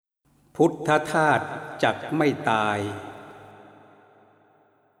พุทธธาตุจักไม่ตาย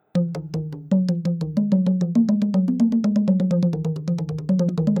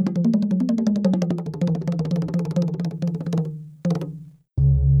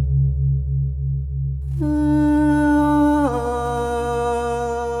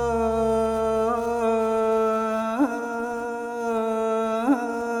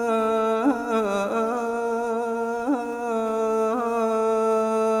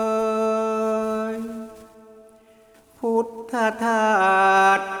พุทธธา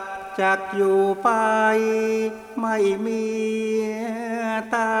ตุจักอยู่ไปไม่มี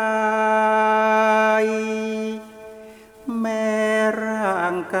ตายแม้ร่า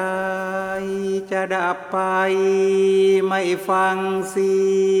งกายจะดับไปไม่ฟังเสี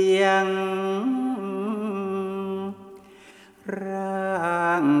ยงร่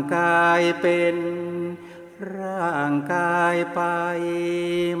างกายเป็นร่างกายไป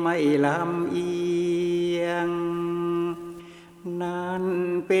ไม่ลำเอียงนั่น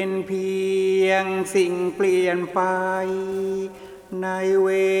เป็นเพียงสิ่งเปลี่ยนไปในเว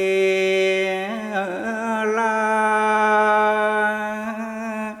ลา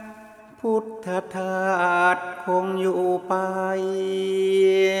พุทธธาตุคงอยู่ไป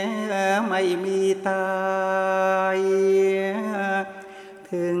ไม่มีตาย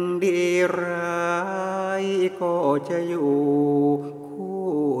ถึงดีร้ายก็จะอยู่คู่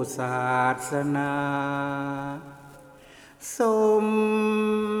ศาสนาสม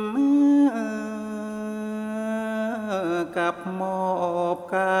กับมอบ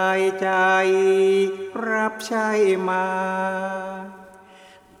กายใจรับใช้มา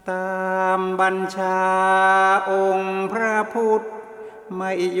ตามบัญชาองค์พระพุทธไ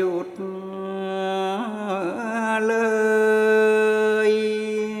ม่หยุดเลย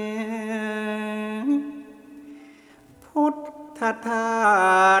พุทธธา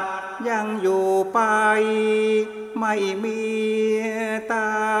ตุยังอยู่ไปไม่มีต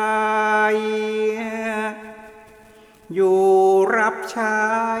ายอยู่รับใช้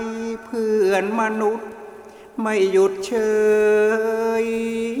เพื่อนมนุษย์ไม่หยุดเฉย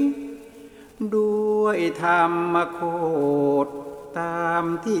ด้วยธรรมโคตรตาม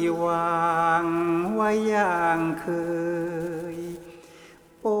ที่วางไว้อย่างเคย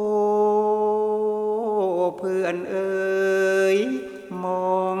โอ้เพื่อนเอ๋ยม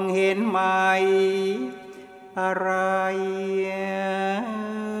องเห็นไหมอะไร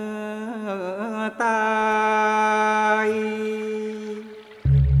ตาย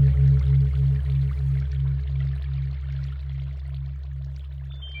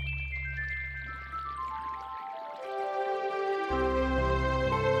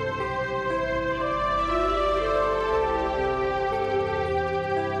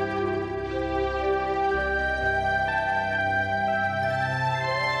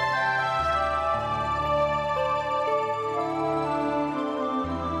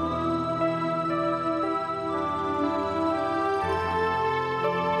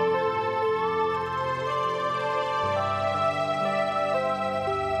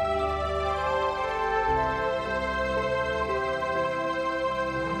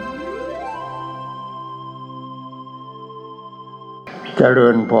เจริ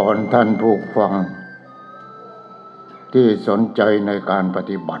ญพรท่านผู้ฟังที่สนใจในการป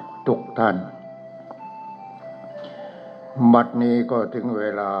ฏิบัติทุกท่านบัดนี้ก็ถึงเว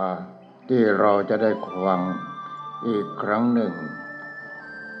ลาที่เราจะได้ฟังอีกครั้งหนึ่ง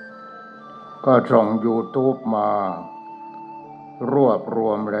ก็ช่อง YouTube มารวบร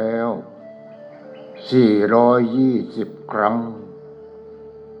วมแล้ว420 ครั้ง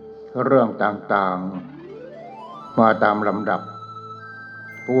เรื่องต่างๆมาตามลำดับ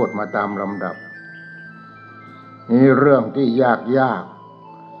พูดมาตามลำดับนี่เรื่องที่ยาก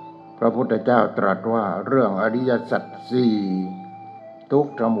พระพุทธเจ้าตรัสว่าเรื่องอริยสัจสี่ทุก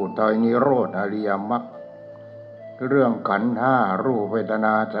ข์สมุทัยนิโรธอริยมรรคเรื่องขันธ์ห้ารูปเวทน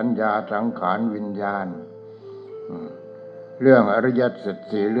าสัญญาสังขารวิญญาณเรื่องอริยสัจ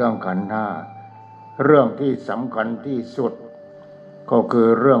สี่เรื่องขันธ์ห้าเรื่องที่สำคัญที่สุดก็คือ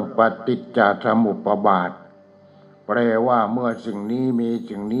เรื่องปฏิจจสมุปบาทแปลว่าเมื่อสิ่งนี้มี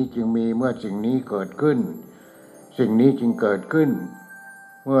สิ่งนี้จึงมีเมื่อสิ่งนี้เกิดขึ้นสิ่งนี้จึงเกิดขึ้น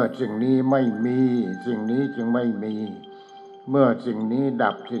เมื่อสิ่งนี้ไม่มีสิ่งนี้จึงไม่มีเมื่อสิ่งนี้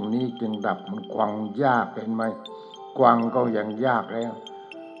ดับสิ่งนี้จึงดับมันกวางยากเห็นไหมกวางก็ยังยากแล้ว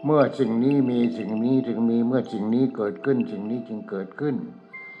เมื่อสิ่งนี้มีสิ่งนี้จึงมีเมื่อสิ่งนี้เกิดขึ้นสิ่งนี้จึงเกิดขึ้น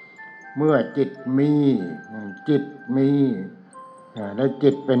เมื่อจิตมีจิตมีและจิ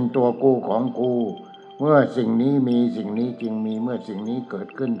ตเป็นตัวกูของกูเมื่อสิ่งนี้มีสิ่งนี้จึงมีเมื่อสิ่งนี้เกิด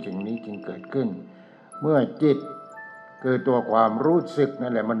ขึ้นสิ่งนี้จึงเกิดขึ้นเมื่อจิต คือตัวความรู้สึกนั่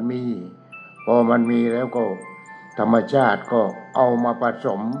นแหละมันมีพอมันมีแล้วก็ธรรมชาติก็เอามาผส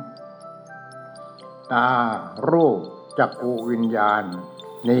มตารูปจักขุวิญญาณ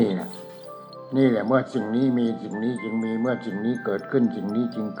นี่แหละเมื่อสิ่งนี้มีสิ่งนี้จึงมีเมื่อสิ่งนี้เกิดขึ้นสิ่งนี้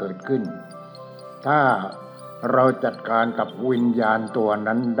จึงเกิดขึ้นถ้าเราจัดการกับวิญญาณตัว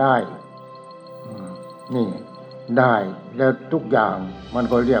นั้นได้นี่ได้แล้วทุกอย่างมัน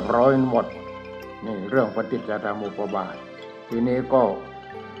ก็เรียบร้อยหมดนี่เรื่องปฏิจจสมุปบาททีนี้ก็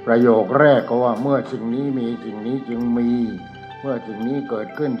ประโยคแรกก็ว่าเมื่อสิ่งนี้มีสิ่งนี้จึงมีเมื่อสิ่งนี้เกิด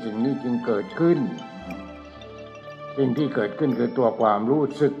ขึ้นสิ่งนี้จึงเกิดขึ้นสิ่งที่เกิดขึ้นคือตัวความรู้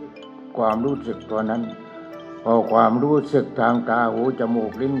สึกตัวนั้นพอความรู้สึกทางตาหูจมู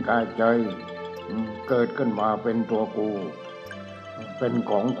กลิ้นกายใจเกิดขึ้นมาเป็นตัวกูเป็น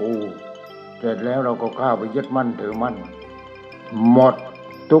ของกูเสร็จแล้วเราก็เข้าไปยึดมั่นถือมั่นหมด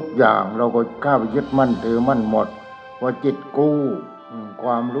ทุกอย่างเราก็เข้าไปยึดมั่นถือมั่นหมดว่าจิตกูคว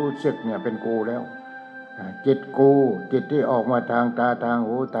ามรู้สึกเนี่ยเป็นกูแล้วจิตกูจิตที่ออกมาทางตาทาง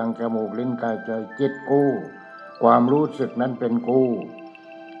หูทางจมูกลิ้นกายใจจิตกูความรู้สึกนั้นเป็นกู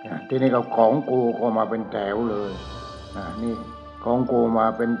ทีนี้ก็ของกูก็มาเป็นแถวเลยนี่ของกูมา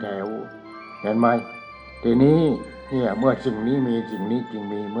เป็นแถวเห็นไหมทีนี้เนี่ยเมื่อสิ่งนี้มีสิ่งนี้จึง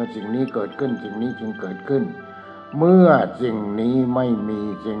มีเมื่อสิ่งนี้เกิดขึ้นสิ่งนี้จึงเกิดขึ้นเมื่อสิ่งนี้ไม่มี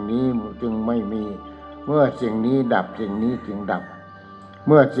สิ่งนี้จึงไม่มีเมื่อสิ่งนี้ดับสิ่งนี้จึงดับเ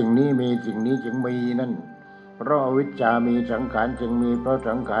มื่อสิ่งนี้มีสิ่งนี้จึงมีนั่นเพราะอวิชชามีสังขารจึงมีเพราะ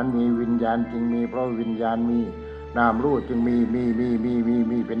สังขารมีวิญญาณจึงมีเพราะวิญญาณมีนามรูปจึงมี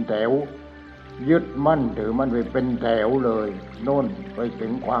เป็นแถวยึดมั่นถือมั่นไปเป็นแถวเลยโน่นไปถึ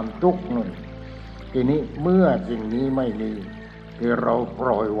งความทุกข์นู่นทีนี้เมื่อสิ่งนี้ไม่มีที่เราป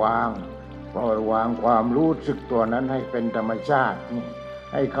ล่อยวางความรู้สึกตัวนั้นให้เป็นธรรมชาติ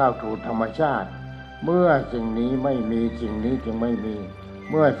ให้เข้าสู่ธรรมชาติเมื่อสิ่งนี้ไม่มีสิ่งนี้จึงไม่มี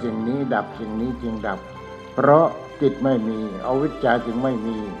เมื่อสิ่งนี้ดับสิ่งนี้จึงดับเพราะจิตไม่มีอวิชชาจึงไม่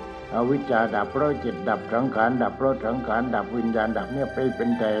มีอวิชชาดับเพราะจิตดับสังขารดับเพราะสังขารดับวิญญาณดับเนี่ยไปเป็น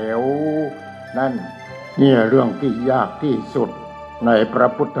แถวนั่นเนี่ยเรื่องที่ยากที่สุดในพระ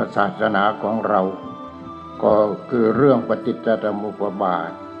พุทธศาสนาของเราก็คือเรื่องปฏิจจสมุปบา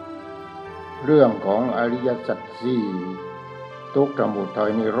ทเรื่องของอริยสัจสี่ทุกข์สมุทั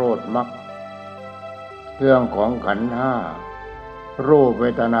ยนิโรธมรรคเรื่องของขันธ์ห้ารูปเว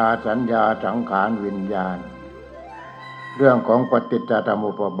ทนาสัญญาสังขารวิญญาณเรื่องของปฏิจจส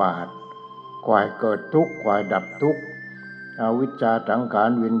มุปบาทควายเกิดทุกข์ควายดับทุกข์อวิชชาสังขาร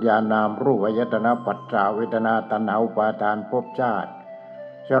วิญญาณนามรูปอายตนะปัจจาเวทนาตัณหาอุปาทานภพชาติ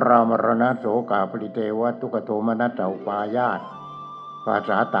ชรามรณะโสกาปริเทวทุกขโทมนัสอุปายาตภาษ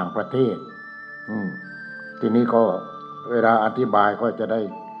าต่างประเทศทีนี้ก็เวลาอธิบายก็จะได้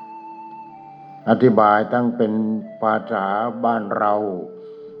อธิบายทั้งเป็นภาษาบ้านเรา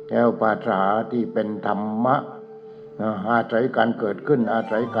แล้วภาษาที่เป็นธรรมะอาศัยการเกิดขึ้นอา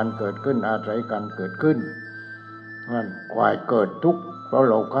ศัยการเกิดขึ้นอาศัยการเกิดขึ้นนั่นควายเกิดทุกข์เพราะ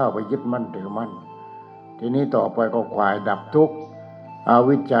เราเข้าไปยึดมั่นถือมั่นทีนี้ต่อไปก็ควายดับทุกข์อ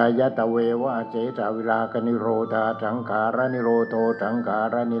วิชชายตเววะเจตวิรากนิโรธาสังขารนิโรโธสังขา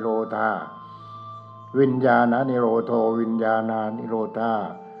รนิโรธาวิญญาณนิโรโธวิญญาณนิโรธา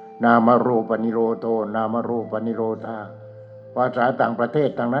นามรูปนิโรโธนามรูปนิโรธาภาษาต่างประเทศ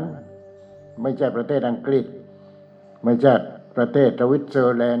ทั้งนั้นไม่ใช่ประเทศอังกฤษไม่ใช่ประเทศสวิตเซอ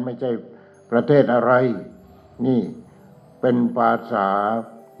ร์แลนด์ไม่ใช่ประเทศอะไรนี่เป็นภาษา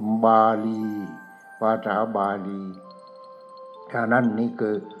บาลีฉะนั้นนี่คื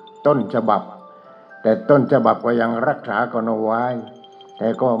อต้นฉบับแต่ต้นฉบับก็ยังรักษากันเอาไว้แต่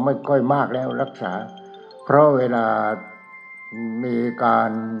ก็ไม่ค่อยมากแล้วรักษาเพราะเวลามีกา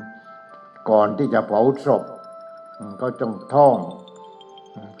รก่อนที่จะเผาศพก็ต้องท่อง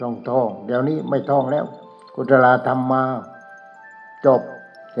เดี๋ยวนี้ไม่ท่องแล้วกุศลธรรมมาจบ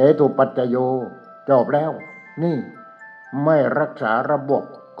เหตุปัจจโยจบแล้วนี่ไม่รักษาระบบ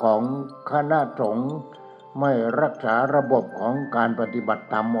ของคณะสงฆ์ไม่รักษาระบบของการปฏิบัติ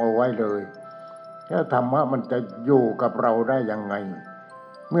ธรรมเอาไว้เลยแล้วธรรมะมันจะอยู่กับเราได้ยังไง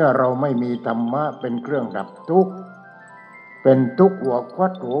เมื่อเราไม่มีธรรมะเป็นเครื่องดับทุกข์เป็นทุกข์หัวควั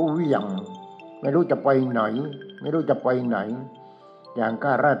ดหัวเหวี่ยงไม่รู้จะไปไหนอย่างข้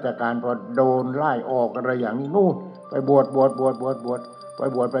าราชการพอโดนไล่ออกอะไรอย่างนี้นู่นไปบวชไป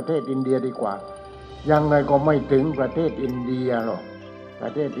บวชประเทศอินเดียดีกว่ายังไงก็ไม่ถึงประเทศอินเดียหรอกปร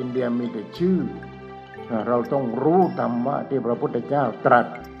ะเทศอินเดียมีแต่ชื่อเราต้องรู้ธรรมะที่พระพุทธเจ้าตรัส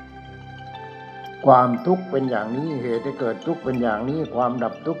ความทุกข์เป็นอย่างนี้เหตุให้เกิดทุกข์เป็นอย่างนี้ความดั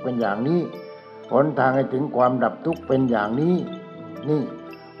บทุกข์เป็นอย่างนี้หนทางให้ถึงความดับทุกข์เป็นอย่างนี้นี่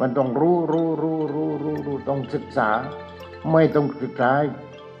มันต้องรู้ต้องศึกษา ไม่ต้องศึกษา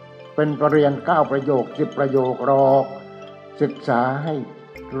เป็นปรริญญา9 ประโยค10 ประโยคหรอกศึกษาให้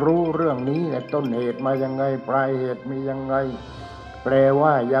รู้เรื่องนี้แหละต้นเหตุมายังไงปลายเหตุมียังไงแปลว่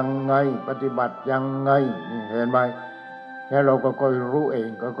ายังไงปฏิบัติยังไงเห็นไหมแล้วเราก็ค่อยรู้เอง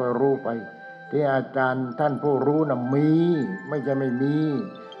ก็ค่อยรู้ไปที่อาจารย์ท่านผู้รู้น่ะมีไม่ใช่ไม่มี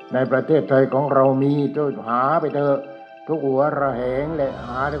ในประเทศไทยของเรามีช่วยหาไปเถอะทุกหัวระแหงแหละห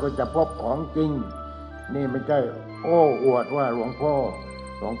าแล้วก็จะพบของจริงนี่ไม่ใช่โอ้อวดว่าหลวงพ่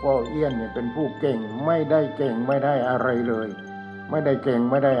อเอี้ยนเนี่ยเป็นผู้เก่งไม่ได้เก่งไม่ได้อะไรเลยไม่ได้เก่ง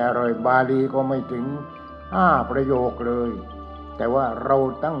ไม่ได้อะไรบาลีก็ไม่ถึง5 ประโยคเลยแต่ว่าเรา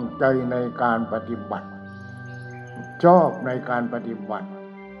ตั้งใจในการปฏิบัติชอบในการปฏิบัติ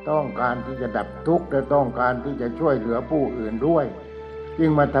ต้องการที่จะดับทุกข์และต้องการที่จะช่วยเหลือผู้อื่นด้วยจึ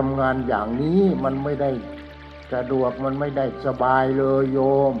งมาทำงานอย่างนี้มันไม่ได้สะดวกมันไม่ได้สบายเลยโย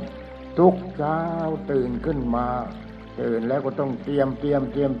มทุกเช้าตื่นขึ้นมาตื่นแล้วก็ต้องเตรีย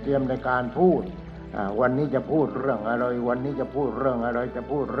มในการพูดวันนี้จะพูดเรื่องอะไรวันนี้จะพูดเรื่องอะไรจะ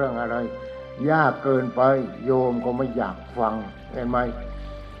พูดเรื่องอะไรยากเกินไปโยมก็ไม่อยากฟังเห็นไหม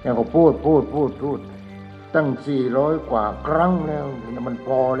แล้วก็พูดตั้ง400 กว่าครั้งแล้วมันพ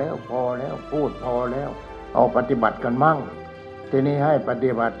อแล้วพูดพอแล้วเอาปฏิบัติกันมั่งทีนี้ให้ป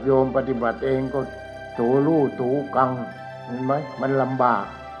ฏิบัติโยมปฏิบัติเองก็ถูลู่ถูกังเห็นไหมมันลำบาก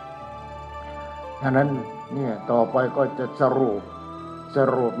ฉะนั้นเนี่ยต่อไปก็จะส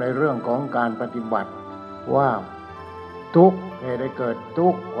รุปในเรื่องของการปฏิบัติว่าทุกข์เหตุให้เกิดทุ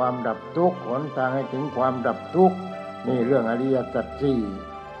กข์ความดับทุกข์หนทางให้ถึงความดับทุกข์นี่เรื่องอริยสัจ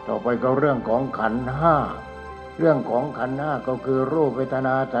4ต่อไปก็เรื่องของขันธ์5เรื่องของขันธ์5ก็คือรูปเวทน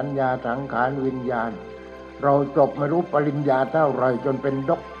าสัญญาสังขารวิญญาณเราจบไม่รู้ปริญญาเท่าไรจนเป็น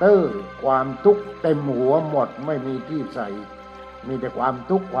ด็อกเตอร์ความทุกข์เต็มหัวหมดไม่มีที่ใส่มีแต่ความ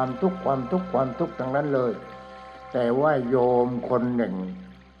ทุกข์ทั้งนั้นเลยแต่ว่าโยมคนหนึ่ง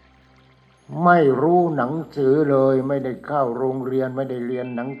ไม่รู้หนังสือเลยไม่ได้เข้าโรงเรียนไม่ได้เรียน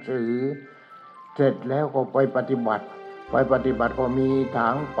หนังสือเสร็จแล้วก็ไปปฏิบัติก็มีถา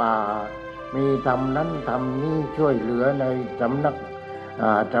งป่ามีทำนั้นทำนี้ช่วยเหลือในสำ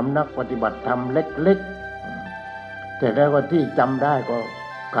นักปฏิบัติธรรมเล็กๆแต่แล้วก็ที่จำได้ก็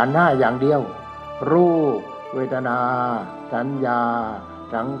ขันธ์5อย่างเดียวรูปเวทนาสัญญา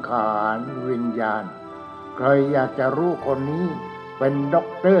สังขารวิญญาณใครอยากจะรู้คนนี้เป็นด็อก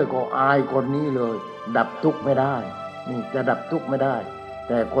เตอร์ก็อายคนนี้เลยดับทุกข์ไม่ได้นี่จะดับทุกข์ไม่ได้แ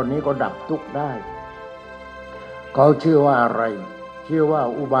ต่คนนี้ก็ดับทุกข์ได้เขาชื่อว่าอะไรชื่อว่า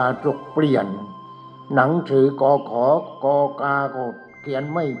อุบาสกเปลี่ยนหนังสือกอขอกอกาก็เขียน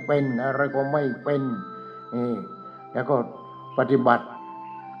ไม่เป็นอะไรก็ไม่เป็นนี่แล้วก็ปฏิบัติ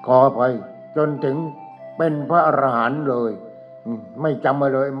ขอไปจนถึงเป็นพระอรหันต์เลยไม่จำอะ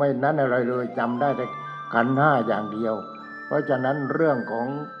ไรเลยไม่นั้นอะไรเลยจำได้แต่ขันธ์5อย่างเดียวเพราะฉะนั้นเรื่องของ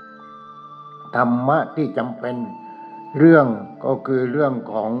ธรรมะที่จำเป็นเรื่องก็คือเรื่อง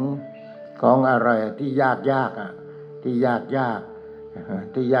ของอะไรที่ยากที่ยา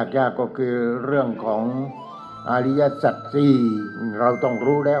กก็คือเรื่องของอริยสัจ4เราต้อง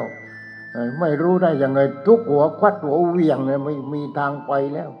รู้แล้วไม่รู้ได้ยังไงทุกหัวควัดหัวเวียงเลยไม่มีทางไป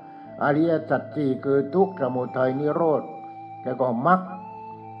แล้วอริยสัจ4คือทุกข์สมุทัยนิโรธแล้วก็มรรค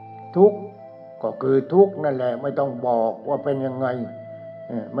ทุกข์ก็คือทุกข์นั่นแหละไม่ต้องบอกว่าเป็นยังไง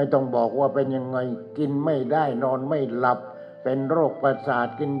ไม่ต้องบอกว่าเป็นยังไงกินไม่ได้นอนไม่หลับเป็นโรคประสาท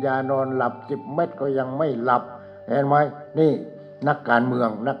กินยานอนหลับ10 เม็ดก็ยังไม่หลับเห็นไหมนี่นักการเมือง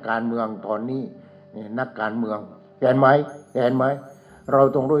ตอนนี้นี่นักการเมืองเห็นไหมเรา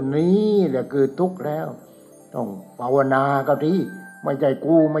ต้องรู้นี่แหละคือทุกข์แล้วต้องภาวนาก็ที่ไม่ใช่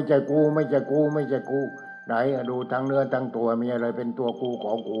กูไหนดูทั้งเนื้อทั้งตัวมีอะไรเป็นตัวกูข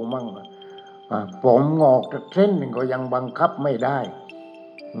องกูมั่งผมงอกเส้นหนึ่งก็ยังบังคับไม่ได้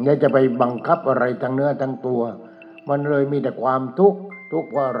จะไปบังคับอะไรทั้งเนื้อทั้งตัวมันเลยมีแต่ความทุกข์เ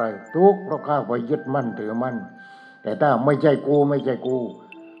พราะอะไรทุกข์เพราะข้าไปยึดมั่นถือมั่นแต่ถ้าไม่ใช่กู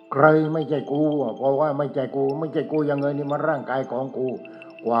ใครไม่ใช่กูเพราะว่าไม่ใช่กูยังไงนี่มันร่างกายของกู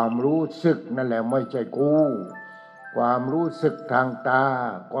ความรู้สึกนั่นแหละไม่ใช่กูความรู้สึกทางตา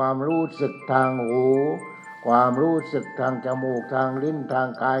ความรู้สึกทางหูความรู้สึกทางจมูกทางลิ้นทาง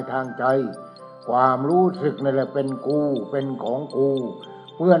กายทางใจความรู้สึกนั่นแหละเป็นกูเป็นของกู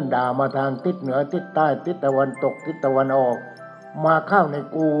เพื่อนด่ามาทางทิศเหนือทิศใต้ทิศตะวันตกทิศตะวันออกมาเข้าใน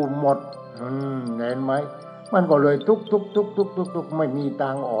กูหมดเห็นไหมมันก็เลยทุกไม่มีท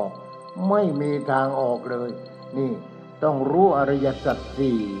างออกเลยนี่ต้องรู้อริยสัจ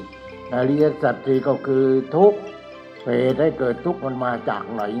4อริยสัจ4ก็คือทุกข์เหตุให้เกิดทุกข์มันมาจาก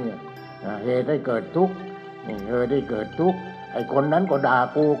ไหนเนี่ยเหตุให้เกิดทุกข์นี่เหตุให้เกิดทุกข์ไอ้คนนั้นก็ด่า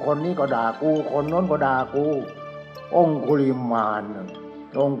กูคนนี้ก็ด่ากูคนโน้นก็ด่ากู องคุลิมาน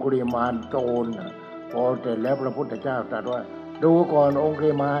องคุลิมานโจรพอเสร็จแล้วพระพุทธเจ้าตรัสว่าดูก่อนองคุ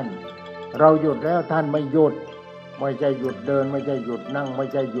ลิมานเราหยุดแล้วท่านไม่หยุดไม่ใช่หยุดเดินไม่ใช่หยุดนั่งไม่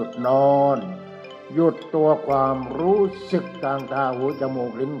ใช่หยุดนอนหยุดตัวความรู้สึกทางตาหูจมู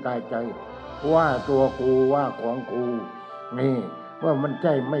กลิ้นกายใจว่าตัวกูว่าของกูนี่ว่ามันใ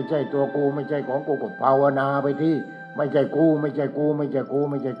ช่ไม่ใช่ตัวกูไม่ใช่ของกูก็ภาวนาไปที่ไม่ใช่กูไม่ใช่กูไม่ใช่กู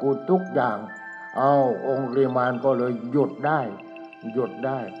ไม่ใช่กูทุกอย่างองค์ริมานก็เลยหยุดได้หยุดไ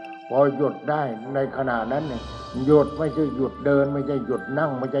ด้พอหยุดได้ในขณะนั้นเนี่ยหยุดไม่ใช่หยุดเดินไม่ใช่หยุดนั่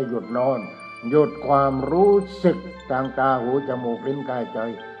งไม่ใช่หยุดนอนหยุดความรู้สึกทางตาหูจมูกลิ้นกายใจ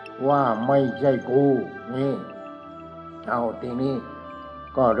ว่าไม่ใช่กูนี่ทีนี้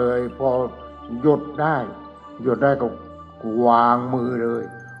ก็เลยพอหยุดได้ก็วางมือเลย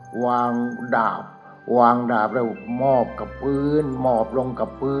วางดาบแล้วมอบกับพื้นมอบลงกับ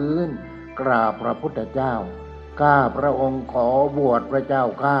พื้นกราบพระพุทธเจ้าข้าพระองค์ขอบวชพระเจ้า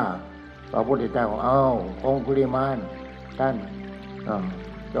ข้าพระพุทธเจ้าองคุลิมานท่าน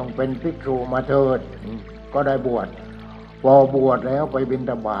จงเป็นภิกษุมาเถิดก็ได้บวชพอบวชแล้วไปบิณ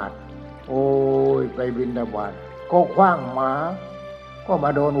ฑบาตไปบิณฑบาตก็ขว้างหมาก็มา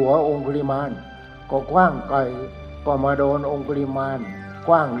โดนหัวองคุลิมานก็ขว้างไก่ก็มาโดนองคุลิมานข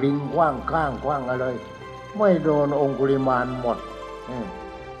ว้างลิงขว้างข้างขว้างอะไรไม่โดนองคุลิมานหมด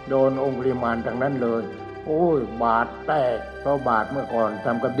โดนองคุลิมานทั้งนั้นเลยบาดแตกเพราะบาดเมื่อก่อนท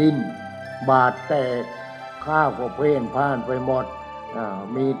ำกับดินบาดแตกข้าวก็เพ่นพ่านไปหมด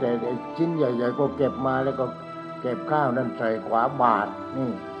มีแต่ชิ้นใหญ่ๆก็เก็บมาแล้วก็เก็บข้าวนั่นใส่ขวาบาด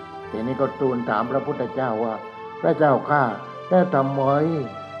นี่ทีนี้ก็ทูลถามพระพุทธเจ้าว่าพระเจ้าข้าแต่ทำไม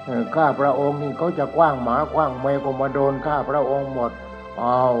ข้าพระองค์นี่เขาจะขว้างหมาขว้างแมวก็มาโดนข้าพระองค์หมด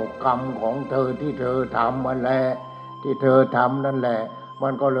กรรมของเธอที่เธอทำมันแหละที่เธอทำนั่นแหละมั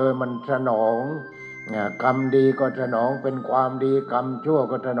นก็เลยมันสนองกรรมดีก็สนองเป็นความดีกรรมชั่ว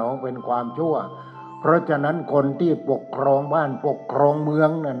ก็สนองเป็นความชั่วเพราะฉะนั้นคนที่ปกครองบ้านปกครองเมือง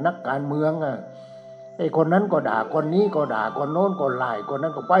น่ะนักการเมืองไอ้คนนั้นก็ด่าคนนี้ก็ด่าคนโน้นก็ไล่คนนั้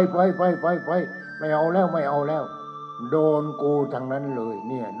นก็ไปไม่เอาแล้วโดนกูทั้งนั้นเลย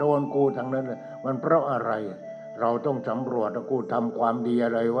เนี่ยโดนกูทั้งนั้นเลยมันเพราะอะไรเราต้องสำรวจว่ากูทำความดีอ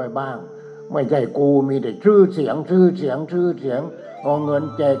ะไรไว้บ้างไม่ใช่กูมีแต่ชื่อเสียงเอาเงิน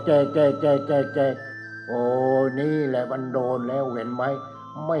แจกนี่แหละมันโดนแล้วเห็นไหม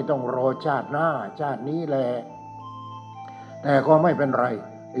ไม่ต้องรอชาติหน้าชาตินี้แหละแต่ก็ไม่เป็นไร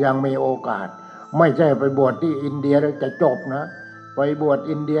ยังมีโอกาสไม่ใช่ไปบวชที่อินเดียแล้วจะจบนะไปบวช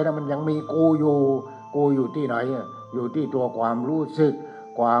อินเดียแล้วมันยังมีกูอยู่ที่ไหนอยู่ที่ตัวความรู้สึก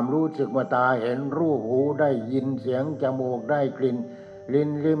ว่าตาเห็นรูปหูได้ยินเสียงจมูกได้กลิ่นลิ้น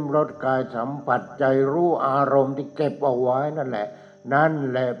ลิ้มรสกายสัมผัสใจรู้อารมณ์ที่เก็บเอาไว้นั่นแหละ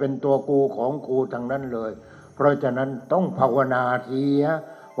เป็นตัวกูของกูทั้งนั้นเลยเพราะฉะนั้นต้องภาวนา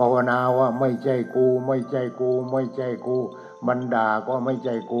ภาวนาว่าไม่ใช่กูมันด่าก็ไม่ใ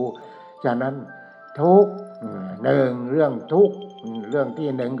ช่กูฉะนั้นทุกหนึ่งเรื่องทุกเรื่องที่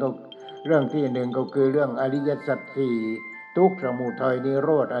หนึ่งก็คือเรื่องอริยสัจสี่ทุกข์สมุทัยนิโร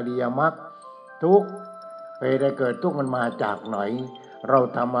ธอริยมรรคทุกข์ไปได้เกิดทุกข์มันมาจากไหนเรา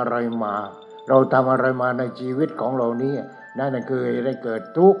ทำอะไรมาในชีวิตของเรานี้นั่นคือได้เกิด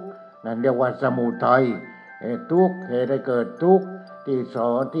ทุกข์นั่นเรียกว่าสมุทัยทุกข์เหตุได้เกิดทุกข์ที่สอ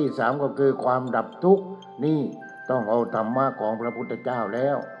งที่สามก็คือความดับทุกข์นี่ต้องเอาธรรมะของพระพุทธเจ้าแล้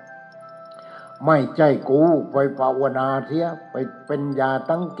วไม่ใช่กูไปภาวนาเสียไปเป็นยา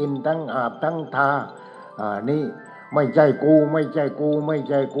ทั้งกินทั้งอาบทั้งทานี่ไม่ใช่กู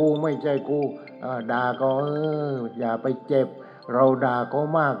ด่าก็อย่าไปเจ็บเราด่าก็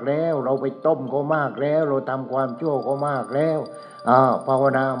มากแล้วเราไปต้มก็มากแล้วเราทำความชั่วก็มากแล้วภาว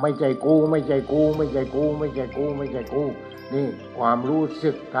นาไม่ใช่กูนี่ความรู้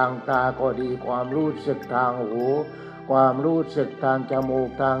สึกทางตาก็ดีความรู้สึกทางหูความรู้สึกทางจมูก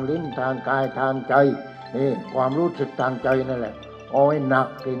ทางลิ้นทางกายทางใจนี่ความรู้สึกทางใจนั่นแหละเอาให้หนัก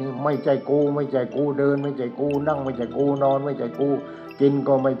ทีนี้ไม่ใช่กูเดินไม่ใช่กูนั่งไม่ใช่กูนอนไม่ใช่กูกิน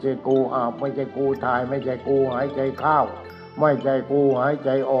ก็ไม่ใช่กูอาบไม่ใช่กูถ่ายไม่ใช่กูหายใจเข้าไม่ใช่กูหายใจ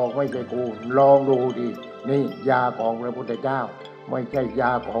ออกไม่ใช่กูลองดูดินี่ยาของพระพุทธเจ้าไม่ใช่ย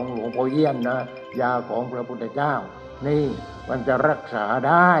าของหลวงพ่อเอี้ยนนะยาของพระพุทธเจ้านี่มันจะรักษาไ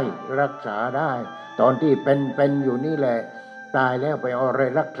ด้ตอนที่เป็นอยู่นี่แหละตายแล้วไปเอาอะไร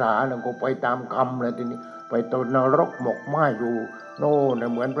รักษาแล้วก็ไปตามกรรมเลยทีนี้ไปตกนรกหมกไหม้อยู่โน่น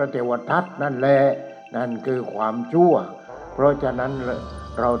เหมือนพระเทวทัตนั่นแหละนั่นคือความชั่วเพราะฉะนั้น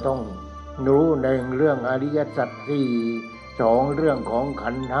เราต้องรู้หนึ่งเรื่องอริยสัจสี่สองเรื่องของขั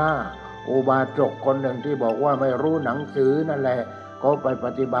นธ์ห้าอุบาสกคนหนึ่งที่บอกว่าไม่รู้หนังสือนั่นแหละก็ไปป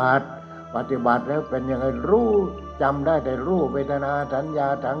ฏิบัติแล้วเป็นยังไงรู้ จำได้แต่รูปเวทนาสัญญา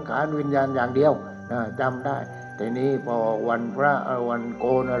สังขารวิญญาณอย่างเดียวจำได้ทีนี้พอวันพระวันโก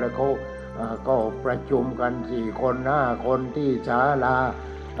นอะไรเขาก็ประชุมกัน4 คน5 คนที่ศาลา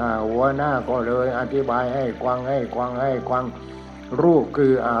หัวหน้าก็เลยอธิบายให้ฟังรูปคื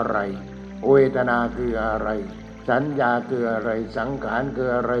ออะไรเวทนาคืออะไรสัญญาคืออะไรสังขารคือ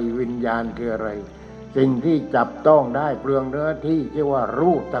อะไรวิญญาณคืออะไรสิ่งที่จับต้องได้เปลืองเนื้อที่ชื่อว่า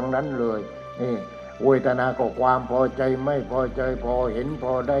รูปทั้งนั้นเลยนี่เวทนาก็ความพอใจไม่พอใจพอเห็นพ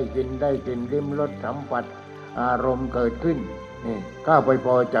อได้ยินได้กลิ่นลิ้มรสสัมผัสอารมณ์เกิดขึ้นนี่ก็ไปพ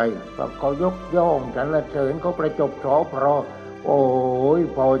อใจเขายกย่องสรรเสริญเขาประจบฉอเพราะโอ้ย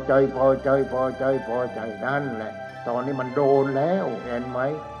พอใจนั่นแหละตอนนี้มันโดนแล้วเห็นไหม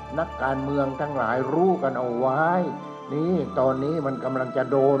นักการเมืองทั้งหลายรู้กันเอาไว้นี่ตอนนี้มันกำลังจะ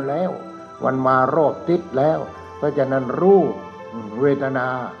โดนแล้วมันมารอบทิศแล้วเพราะฉะนั้นรู้เวทน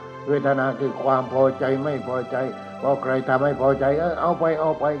าคือความพอใจไม่พอใจพอใครทำให้พอใจเอาไ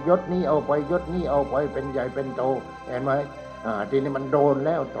ปยศนี้เอาไปยศนี้เอาไปเป็นใหญ่เป็นโตเห็นไหมทีนี้มันโดนแ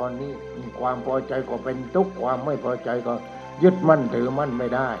ล้วตอนนี้ความพอใจก็เป็นทุกข์ความไม่พอใจก็ยึดมั่นถือมั่นไม่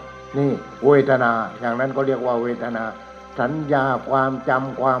ได้นี่เวทนาอย่างนั้นก็เรียกว่าเวทนาสัญญาความจ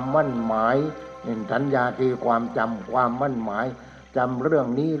ำความมั่นหมายสัญญาคือความจำความมั่นหมายจำเรื่อง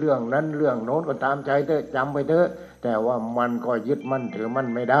นี้เรื่องนั้นเรื่องโน้นก็ตามใจเถอะจำไปเถอะแต่ว่ามันก็ยึดมั่นถือมั่น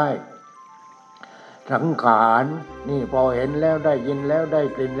ไม่ได้สังขารนี่พอเห็นแล้วได้ยินแล้วได้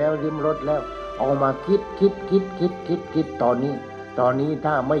กลิ่นแล้วลิ้มรสแล้วเอามาคิดตอนนี้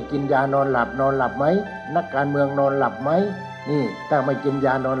ถ้าไม่กินยานอนหลับไหมนักการเมืองนอนหลับไหมนี่ถ้าไม่กินย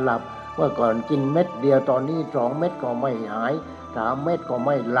านอนหลับเมื่อก่อนกินเม็ดเดียวตอนนี้2 เม็ดก็ไม่หาย3 เม็ดก็ไ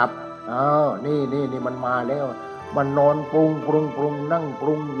ม่หลับนี่มันมาแล้วมันนอนปรุงนั่งป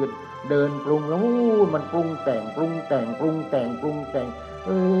รุงหยุดเดินปรุงแล้วมันปรุงแต่ง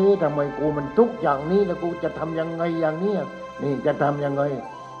ทำไมกูมันทุกอย่างนี้แล้วกูจะทำยังไงอย่างนี้นี่จะทำยังไง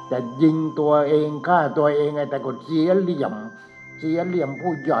จะยิงตัวเองฆ่าตัวเองไงแต่ก็เสียเหลี่ยม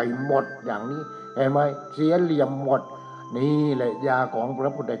ผู้ใหญ่หมดอย่างนี้เห็นไหมเสียเหลี่ยมหมดนี่แหละยาของพร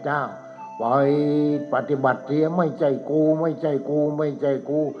ะพุทธเจ้าไปปฏิบัติเสียไม่ใจกูหายใจ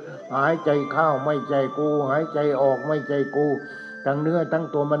เข้าไม่ใจกูหายใจออกไม่ใจกูทั้งเนื้อทั้ง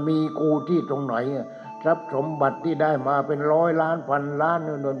ตัวมันมีกูที่ตรงไหนทรัพย์สมบัติที่ได้มาเป็น100 ล้านพันล้าน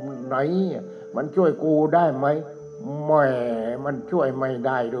ไหนมันช่วยกูได้ไหมไม่มันช่วยไม่ไ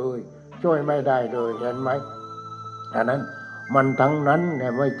ด้เลยเห็นไหมอันนั้นมันทั้งนั้นเนี่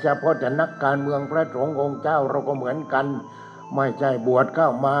ยไม่เฉพาะแต่นักการเมืองพระสงฆ์องค์เจ้าเราก็เหมือนกันไม่ใช่บวชเข้า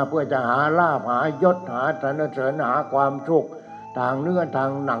มาเพื่อจะหาลาภหายศหาสรรเสริญหาความสุขทางเนื้อทา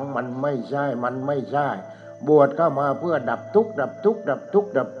งหนังมันไม่ใช่บวชเข้ามาเพื่อดับทุกข์ทุก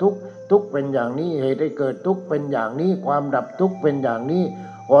ข์เป็นอย่างนี้เหตุให้เกิดทุกข์เป็นอย่างนี้ความดับทุกข์เป็นอย่างนี้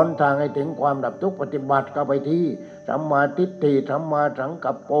หนทางให้ถึงความดับทุกข์ปฏิบัติเข้าไปที่สัมมาทิฏฐิสัมมาสัง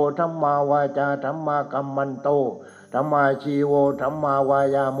กัปโปสัมมาวาจาสัมมากัมมันโตสัมมาชีโวสัมมาวา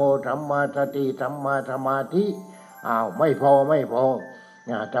ยาโมสัมมาสติสัมมาสมาธิไม่พอ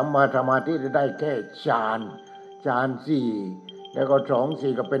สัมมาสมาธิได้แค่ฌาน4แล้วก็2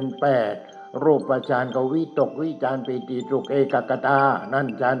 4ก็เป็น8รูปฌานก็วิตกวิจารปิติสุขเอกคตานั่น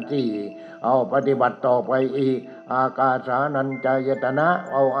ฌาน4เอาปฏิบัติต่อไปอีกอากาสานัญจายตนะ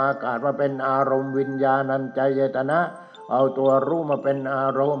เอาอากาศมาเป็นอารมณ์วิญญาณัญจายตนะเอาตัวรู้มาเป็นอา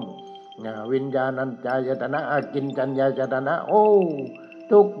รมณ์วิญญาณัญจายตนะอากินจัญญายตนะ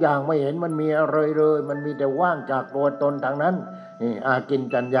ทุกอย่างไม่เห็นมันมีอะไรเลยมันมีแต่ว่างจากตัวตนทางนั้นนี่อากิน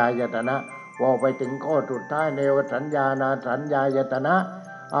จัญญายตนะพอไปถึงข้อสุดท้ายเนวสัญญานาสัญญายตนะ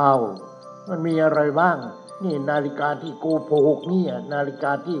มันมีอะไรบ้างนี่นาฬิกาที่กูผูกนี่นาฬิก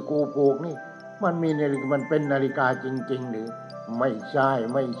าที่กูผูกนี่มันมีมันเป็นนาฬิกาจริงๆหรือไม่ใช่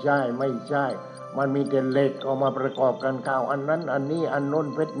มันมีแต่เหล็กเอามาประกอบกันข้าวอันนั้นอันนี้อันโน้น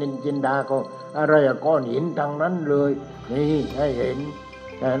เพชรนินจินดาก็อะไรก้อนหินทางนั้นเลยนี่ให้เห็น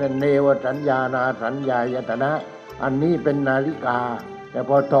นั่นเนวสัญญานาสัญญายตนะอันนี้เป็นนาฬิกาแต่พ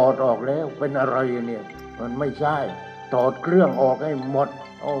อถอดออกแล้วเป็นอะไรเนี่ยมันไม่ใช่ถอดเครื่องออกให้หมด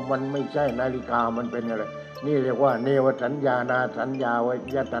มันไม่ใช่นาฬิกามันเป็นอะไรนี่เรียกว่าเนวสัญญานาสัญญา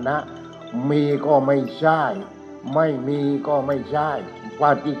ยตนะมีก็ไม่ใช่ไม่มีก็ไม่ใช่ป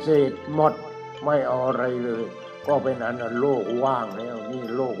ฏิเสธหมดไม่เอาอะไรเลยก็เป็นอันโลกว่างแล้วนี่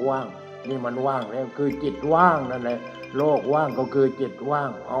โลกว่างนี่มันว่างแล้วคือจิตว่างนั่นแหละโลกว่างก็คือจิตว่าง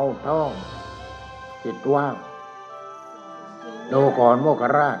เอาท่องจิตว่างโลก่อนโมกข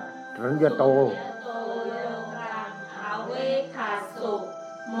ราชสัญญโต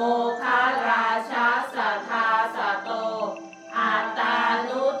โมคาราชาสัทธาสโตอัตตา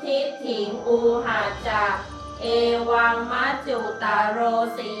นุทิฏฐิอุหัจจะเอวังมัจจุตาโร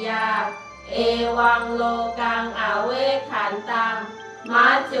สิยาเอ เอวังโลกังอเวขันตังมั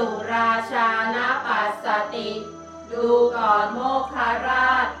จจุราชานะปัสสติ ดูก่อนโมคคร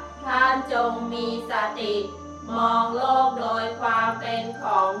าชท่านจงมีสติ มองโลกโดยความเป็นข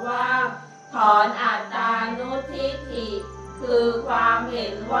องว่าง ถอนอัตตานุทิฏฐิคือความเห็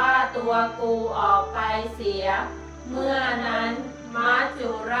นว่าตัวกูออกไปเสีย เมื่อนั้นมัจจุ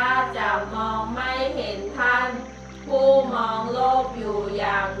ราชจะมองไม่เห็นท่าน ผู้มองโลกอยู่อ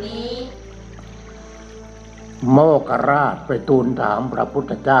ย่างนี้ โมคคราชไปทูลถามพระพุท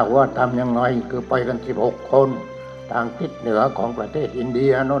ธเจ้าว่าทำยังไงคือไปกัน16 คนทางทิศเหนือของประเทศอินเดี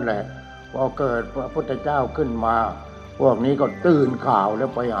ยนั่นแหละพอเกิดพระพุทธเจ้าขึ้นมาพวกนี้ก็ตื่นข่าวแล้ว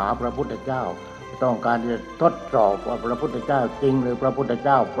ไปหาพระพุทธเจ้าต้องการจะทดสอบว่าพระพุทธเจ้าจริงหรือพระพุทธเ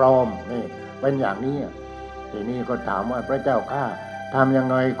จ้าปลอมนี่เป็นอย่างนี้ทีนี้ก็ถามว่าพระเจ้าข้าทำยัง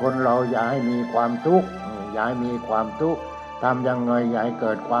ไงคนเราอย่าให้มีความทุกข์อย่าให้มีความทุกข์ทำยังไงอย่าให้เ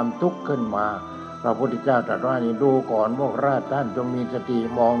กิดความทุกข์ขึ้นมาพระพุทธเจ้าตรัสว่านี่ดูก่อนโมคคราชท่านจงมีสติ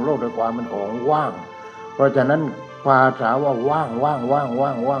มองโลกด้วยความเป็นของว่างเพราะฉะนั้นภาษาว่าว่าง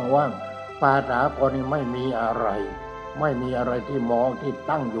ภาษาคนนี้ไม่มีอะไรที่มองที่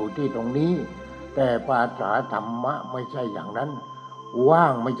ตั้งอยู่ที่ตรงนี้แต่ภาษาธรรมะไม่ใช่อย่างนั้นว่า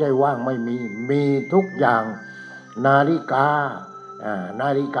งไม่ใช่ว่างไม่มีทุกอย่างนาฬิกา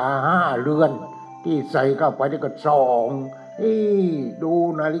5 เรือนที่ใส่เข้าไปได้ก็ส่องดู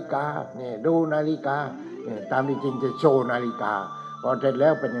นาฬิกาเนี่ยดูนาฬิกาตามที่จริงจะโชว์นาฬิกาพอเสร็จแล้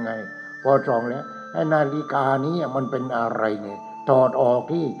วเป็นยังไงพอส่องแล้วไอ้นาฬิกานี้มันเป็นอะไรเนี่ยถอดออก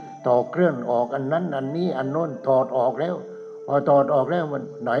ที่ต่อเครื่องออกอันนั้นอันนี้อันโน้นถอดออกแล้วพอถอดออกแล้วมัน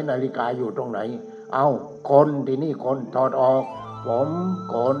ไหนนาฬิกาอยู่ตรงไหนเอาคนที่นี่คนถอดออกผม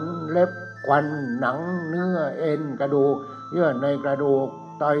ขนเล็บควันหนังเนื้อเอ็นกระดูกเยื่อในกระดูก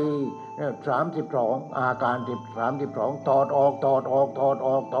ไต32อาการ32ถอดออก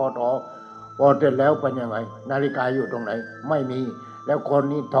พอเสร็จแล้วเป็นยังไงนาฬิกาอยู่ตรงไหนไม่มีแล้วคน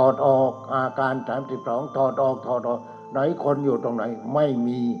นี้ถอดออกอาการ32ถอดออกไหนคนอยู่ตรงไหนไม่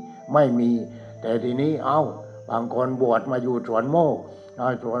มีแต่ทีนี้บางคนบวชมาอยู่สวนโมก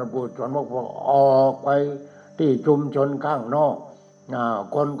สวนโมกพอออกไปที่ชุมชนข้างนอก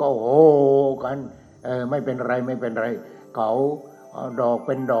คนก็โห่กันไม่เป็นไรเขาดอกเ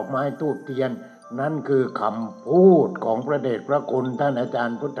ป็นดอกไม้ธูปเทียนนั่นคือคำพูดของพระเดชพระคุณท่านอาจาร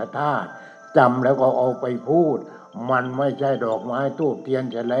ย์พุทธทาสจำแล้วก็เอาไปพูดมันไม่ใช่ดอกไม้ธูปเทียน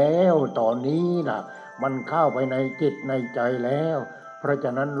จะแล้วตอนนี้ล่ะมันเข้าไปในจิตในใจแล้วเพราะฉ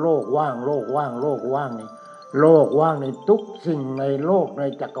ะนั้นโลกว่างนี่ทุกสิ่งในโลกใน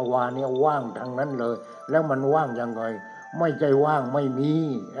จักรวาลเนี่ยว่างทั้งนั้นเลยแล้วมันว่างยังไงไม่ใช่ว่างไม่มี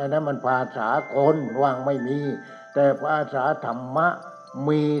อันนั้นมันภาษาคนว่างไม่มีแต่ภาษาธรรมะ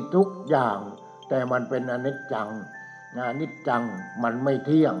มีทุกอย่างแต่มันเป็นอนิจจังมันไม่เ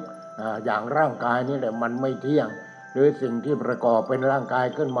ที่ยงอย่างร่างกายนี่แหละมันไม่เที่ยงหรือสิ่งที่ประกอบเป็นร่างกาย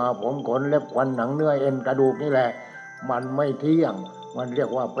ขึ้นมาผมขนเล็บควันหนังเนื้อเอ็นกระดูกนี่แหละมันไม่เที่ยงมันเรียก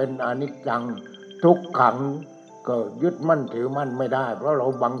ว่าเป็นอนิจจังทุกขังก็ยึดมั่นถือมั่นไม่ได้เพราะเรา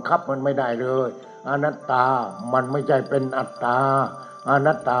บังคับมันไม่ได้เลยอนัตตามันไม่ใช่เป็นอัตตาอ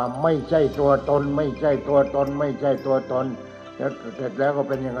นัตตาไม่ใช่ตัวตนไม่ใช่ตัวตนแล้วเสร็จแล้วก็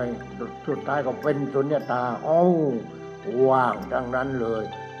เป็นยังไงสุดท้ายก็เป็นสุญญตาว่างทั้งนั้นเลย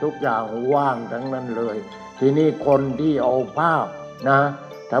ทุกอย่างว่างทั้งนั้นเลยทีนี้คนที่เอาภาพนะ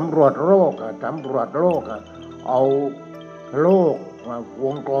สำรวจโลกเอาโลกว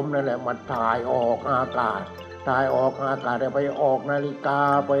งกลมนั่นแหละมาถ่ายออกอากาศไปออกนาฬิกา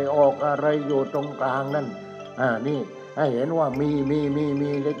ไปออกอะไรอยู่ตรงกลางนั่นนี่ให้เห็นว่ามี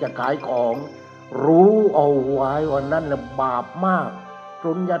แล้วจะขายของรู้เอาไว้ว่านั่นแหละบาปมาก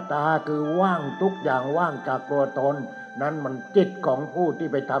สุญญตาคือว่างทุกอย่างว่างจากตัวตนนั้นมันจิตของผู้ที่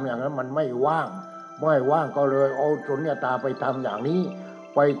ไปทำอย่างนั้นมันไม่ว่างก็เลยเอาสุญญตาไปทำอย่างนี้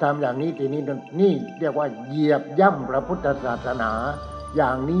ทีนี้นี่เรียกว่าเหยียบย่ำพระพุทธศาสนาอย่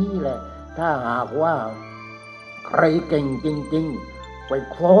างนี้แหละถ้าหากว่าใครเก่งจริงๆไป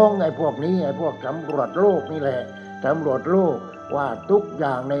คล้องไอ้พวกนี้ไอ้พวกสำรวจโลกนี่แหละสำรวจโลกว่าทุกอ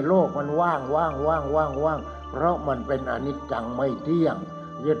ย่างในโลกมันว่างเพราะมันเป็นอนิจจังไม่เที่ยง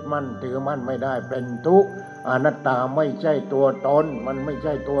ยึดมั่นถือมั่นไม่ได้เป็นทุกข์อนัตตาไม่ใช่ตัวตนมันไม่ใ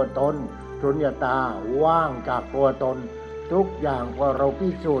ช่ตัวตนสุญญตาว่างจากตัวตนทุกอย่างพอเราพิ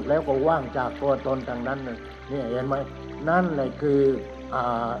สูจน์แล้วก็ว่างจากตัวตนทั้งนั้นนี่เห็นไหมนั่นแหละคือ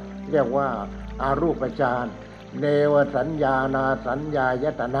เรียกว่าอารูปฌานเนวสัญญานาสัญญาย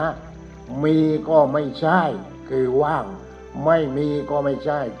ตนะมีก็ไม่ใช่คือว่างไม่มีก็ไม่ใ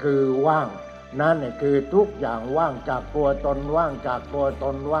ช่คือว่างนั่นแหละคือทุกอย่างว่างจากตัวตน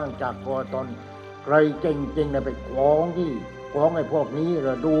ใครจริงๆนะไปคล้องที่ ของไอ้พวกนี้เร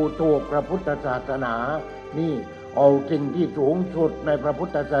าดูตัวพระพุทธศาสนานี่เอาสิ่งที่สูงสุดในพระพุท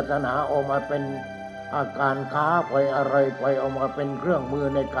ธศาสนาออกมาเป็นอาการค้าไปอะไรไปเอามาเป็นเครื่องมือ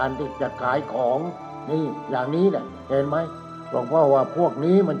ในการที่จะขายของนี่อย่างนี้แหละเห็นไหมหลวงพ่อว่าพวก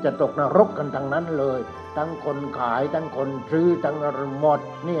นี้มันจะตกนรกกันทั้งนั้นเลยทั้งคนขายทั้งคนซื้อทั้งหมด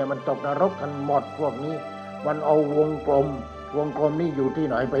เนี่ยมันตกนรกกันหมดพวกนี้มันเอาวงกลมนี่อยู่ที่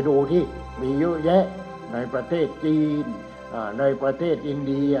ไหนไปดูที่มีเยอะแยะในประเทศจีนในประเทศอินเ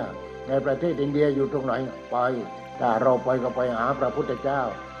ดียในประเทศอินเดียอยู่ตรงไหนไปถ้าเราไปก็ไปหาพระพุทธเจ้า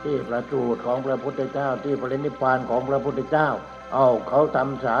ที่ประสูติของพระพุทธเจ้าที่ปรินิพพานของพระพุทธเจ้าเขาท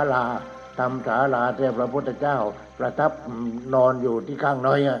ำศาลาที่พระพุทธเจ้าประทับนอนอยู่ที่ข้างใน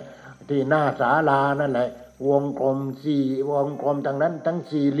ที่หน้าศาลานั่นแหละวงกลมทางนั้นทั้ง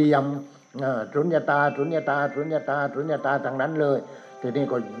สี่เหลี่ยมสุญญตาทางนั้นเลยทีนี้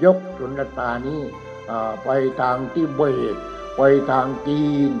ก็ยกสุญญตานี้ไปทางทิเบตไปทางจี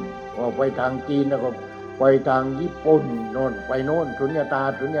นไปทางจีนแล้วก็ไปทางญี่ปุ่นโน่นไปโน่นสุญญตา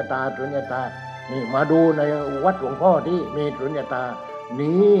นี่มาดูในวัดหลวงพ่อที่มีสุญญตา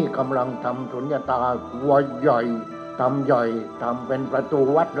นี้กำลังทำสุญญตาวัดใหญ่ทำเป็นประตู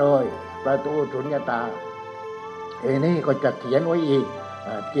วัดเลยประตูสุญญตานี่ก็จะเขียนไว้อีก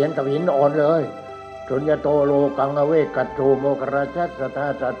เขียนกับหินอ่อนเลยสุญญโตโลกังอเวกัจโจโมกราชัสสตา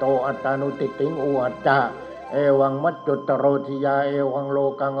สโตอัตตานุติติงอุอัจจาเอวังมัจจุตโรธิยาเอวังโล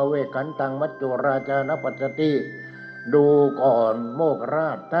กังอเวกันตังมัจจุราชานปัสสติดูก่อนโมกรา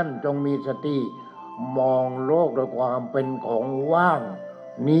ชท่านจงมีสติมองโลกด้วยความเป็นของว่าง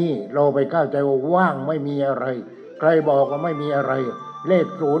นี่เราไปเข้าใจว่าว่างไม่มีอะไรใครบอกว่าไม่มีอะไรเลข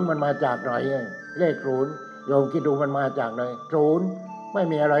ศูนย์มันมาจากไหนเลขศูนย์โยมคิดดูมันมาจากไหนศูนย์ไม่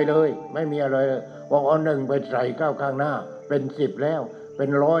มีอะไรเลยไม่มีอะไรเลยบอกเอาหนึ่งไปใส่เข้าข้างหน้าเป็น10แล้วเป็น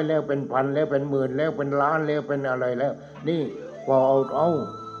ร้อยแล้วเป็นพันแล้วเป็นหมื่นแล้วเป็นล้านแล้วเป็นอะไรแล้วนี่พอ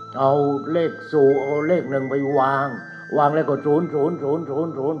เอาเลขศูนย์เอาเลขหนึ่งไปวางแล้วก็ศูนย์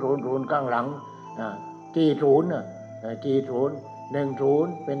ข้างหลังกี่ศูนย์กี่ศูนย์1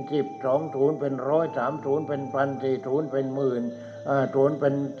 0เป็น10 2 0เป็น100 3 0เป็นพัน4 0เป็นหมื่น0เป็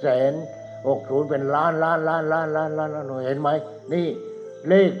นแสน6 0เป็นล้านเห็นไหมนี่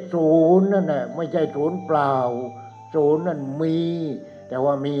เลขศูนย์นั่นแหละไม่ใช่ศูนย์เปล่าศูนย์นั่นมีแต่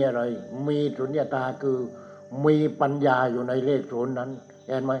ว่ามีอะไรมีสุญญตาคือมีปัญญาอยู่ในเลขศูนย์นั้นเ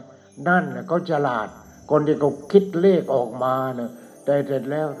ห็นไหมนั่นแหละเขาฉลาดคนที่เขาคิดเลขออกมาเนี่ยแต่เสร็จ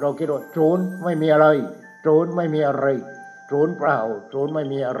แล้วเราคิดว่าศูนย์ไม่มีอะไรศูนย์ไม่มีอะไรศูนย์เปล่าศูนย์ไม่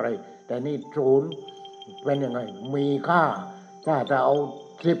มีอะไรแต่นี่ศูนย์เป็นยังไงมีค่าถ้าจะเอา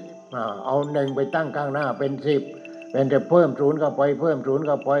10เอา1ไปตั้งข้างหน้าเป็น10เป็นแต่เพิ่มศูนย์เข้าไปเพิ่ม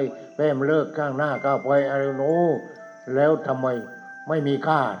เลิกข้างหน้าเข้าไปอะไรโน้แล้วทำไมไม่มี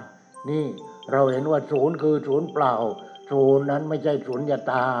ค่านี่เราเห็นว่าศูนย์คือศูนย์เปล่าศูนย์นั้นไม่ใช่สุญญ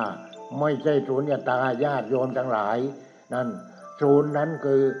ตาไม่ใช่สุญญตาญาติโยมทั้งหลายนั่นศูนย์นั้น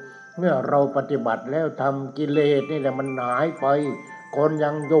คือเมื่อเราปฏิบัติแล้วทำกิเลสนี่แหละมันหายไปคนยั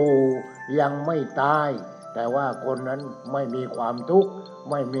งอยู่ยังไม่ตายแต่ว่าคนนั้นไม่มีความทุกข์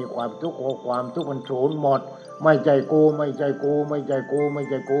ความทุกข์มันศูนย์หมดไม่ใจกู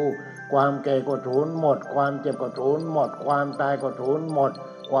ความแก่ก็ศูนย์หมดความเจ็บก็ศูนย์หมดความตายก็ศูนย์หมด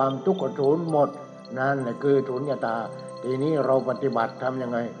ความทุกข์ก็ศูนย์หมดนั่นแหละคือสุญญตาทีนี้เราปฏิบัติทำยั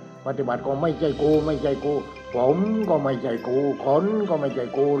งไงปฏิบัติก็ไม่ใจกูผมก็ไม่ใจกูขนก็ไม่ใจ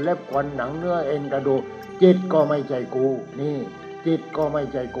กูเล็บขนหนังเนื้อเอ็นกระดูกจิตก็ไม่ใจกูนี่จิตก็ไม่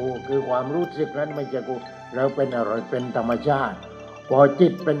ใจกูคือความรู้สึกนั้นไม่ใจกูแล้วเป็นอะไรเป็นธรรมชาติพอจิ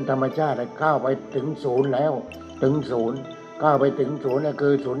ตเป็นธรรมชาติเข้าไปถึงศูนย์แล้วเข้าไปถึงศูนย์นี่คื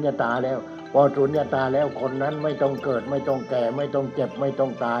อสุญญตาแล้วพอสุญญตาแล้วคนนั้นไม่ต้องเกิดไม่ต้องแก่ไม่ต้องเจ็บไม่ต้อ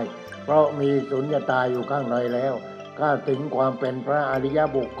งตายเพราะมีสุญญตาอยู่ข้างในแล้วก็ถึงความเป็นพระอริย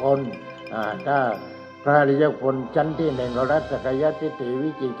บุคคลถ้าพระอริยบุคคลชั้นที่1ก็รัตสักยทิฏฐิ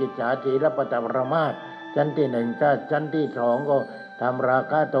วิจิกิจฉาถีรปัตตปรมาสชั้นที่1ถ้าชั้นที่2ก็ทำรา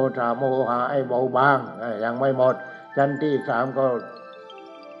คะโทสะโมหะไอ้เบาบางยังไม่หมดชั้นที่3ก็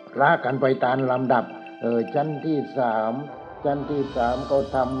ละกันไปตามลำดับชั้นที่3ก็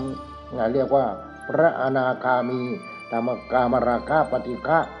ทำเรียกว่าพระอนาคามีทำกามราคะปฏิฆ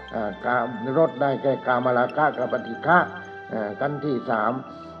ะการลดได้แค่กามราคะกับปฏิฆะขั้นที่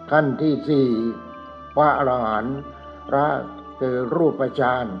3ขั้นที่4พระอรหันต์คือรูปฌ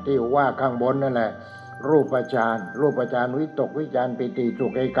านที่ว่าข้างบนนั่นแหละรูปฌานวิตกวิจารปิติสุ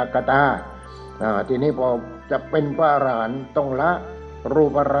ขเอกคตาทีนี้พอจะเป็นพระอรหันต์ต้องละรู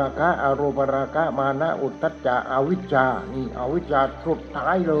ปราคะอรูปราคะมานะอุทธัจจะอวิชชานี่อวิชชาสุดท้า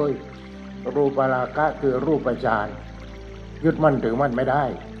ยเลยรูปราคะคือรูปฌานยึดมั่นถือมั่นไม่ได้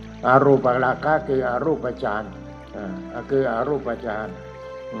อรูปราคะคืออรูปฌาน คืออรูปฌาน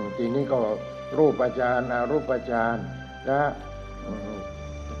ทีนี้ก็รูปฌานอรูปฌาน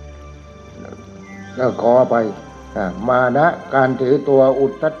แล้วขอไปมานะการถือตัวอุ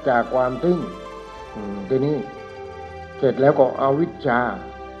ทธัจจากความทิ้งทีนี้เสร็จแล้วก็อวิชชา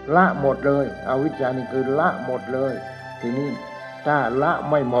ละหมดเลยอวิชชานี่คือละหมดเลยทีนี้ถ้าละ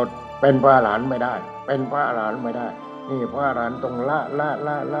ไม่หมดเป็นพระอรหันต์ไม่ได้เป็นพระอรหันต์ไม่ได้นี่พระอรหันต์ต้องละ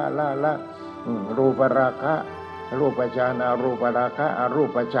รูปราคะรูปฌานอรูปราคะอรู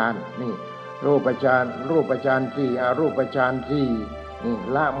ปฌานนี่รูปฌานสี่อรูปฌานสี่นี่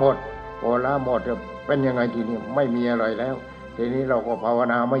ละหมดพอละหมดเป็นยังไงทีนี้ไม่มีอะไรแล้วทีนี้เราก็ภาว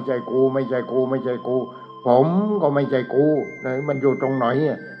นาไม่ใช่กูไม่ใช่กูไม่ใช่กูผมก็ไม่ใช่กูมันอยู่ตรงไหน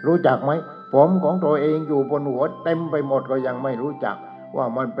รู้จักไหมผมของตัวเองอยู่บนหัวเต็มไปหมดก็ยังไม่รู้จักว่า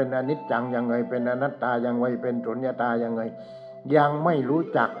มันเป็นอนิจจังยังไงเป็นอนัตตายังไงเป็นสุญญตายังไงยังไม่รู้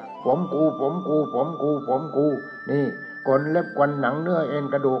จักผมกูนี่ขนเล็บขนหนังเนื้อเอ็น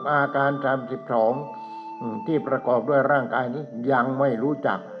กระดูกอาการ32ที่ประกอบด้วยร่างกายนี้ยังไม่รู้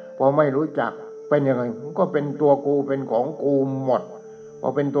จักพอไม่รู้จักเป็นยังไงก็เป็นตัวกูเป็นของกูหมดพอ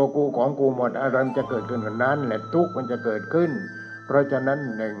เป็นตัวกูของกูหมดอะไรมันจะเกิดขึ้นกันนั้นแหละทุกข์มันจะเกิดขึ้นเพราะฉะนั้น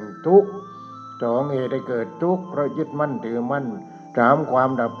1ทุกข์2เหตุให้เกิดทุกข์เพราะยึดมั่นถือมั่น3ความ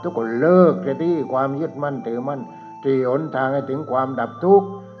ดับทุกข์ก็เลิกที่ความยึดมั่นถือมั่น4หนทางให้ถึงความดับทุกข์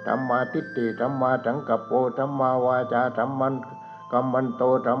ธัมมาทิฏฐิธัมมาสังกัปโปธัมมาวาจาธัมมันกัมมันโต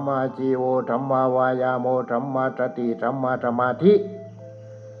ธัมมาชีโวธัมมาวายาโมธัมมาสติธัมมาสมาธิ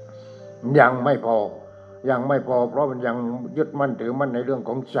ยังไม่พอเพราะมันยังยึดมั่นถือมั่นในเรื่องข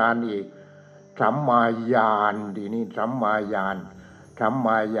องฌานอีกสัมมาญาณทีนี้สัมมาญาณ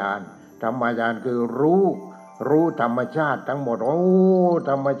คือรู้ธรรมชาติทั้งหมด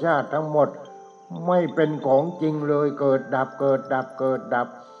ธรรมชาติทั้งหมดไม่เป็นของจริงเลยเกิดดับ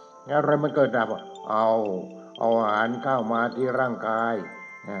อะไรมันเกิดดับเอาอาหารเข้ามาที่ร่างกาย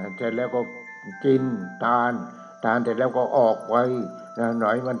เสร็จแล้วก็กินทานเสร็จแล้วก็ออกไปหน่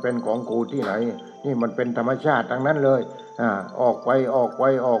อยมันเป็นของกูที่ไหนนี่มันเป็นธรรมชาติทั้งนั้นเลยออกไป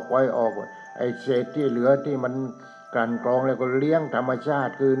ไอ้เศษที่เหลือที่มันกันกรองแล้วก็เลี้ยงธรรมชา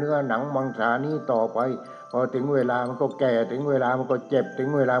ติคือเนื้อหนังมังสานี้ต่อไปพอถึงเวลามันก็แก่ถึงเวลามันก็เจ็บถึง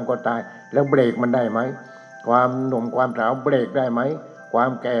เวลามันก็ตายแล้วเบรกมันได้ไหมความหนุ่มความสาวเบรกได้ไหมควา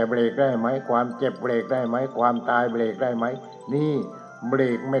มแก่เบรกได้ไหมความเจ็บเบรกได้ไหมความตายเบรกได้ไหมนี่เบร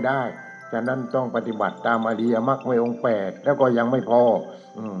กไม่ได้ฉะนั้นต้องปฏิบัติตามอริยมรรคมีองค์8แล้วก็ยังไม่พอ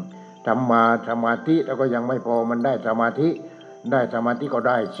สมาธิแล้วก็ยังไม่พอมันได้สมาธิก็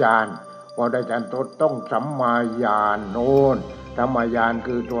ได้ฌานพอได้ฌานต้องสัมมาญาณโน่นสัมมาญาณ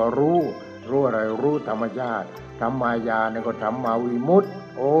คือตัวรู้อะไรรู้ธรรมชาติสัมมาญาณนี่ก็สัมมาวิมุตติ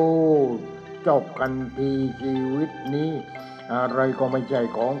จบกันทีชีวิตนี้อะไรก็ไม่ใช่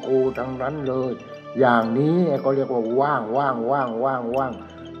ของกูทั้งนั้นเลยอย่างนี้ก็เรียกว่าว่าง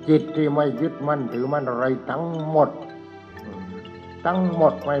จิตที่ไม่ยึดมั่นถือมั่นอะไรทั้งหมด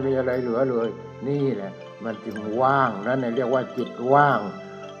ไม่มีอะไรเหลือเลยนี่แหละมันจึงว่างนั่นเรียกว่าจิตว่าง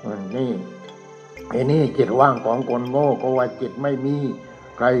นี่ไอ้นี่จิตว่างของคนโง่ก็ว่าจิตไม่มี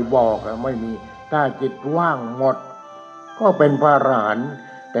ใครบอกไม่มีถ้าจิตว่างหมดก็เป็นพระอรหันต์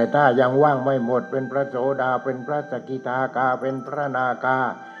แต่ถ้ายังว่างไม่หมดเป็นพระโสดาเป็นพระสกิทาคาเป็นพระนาคา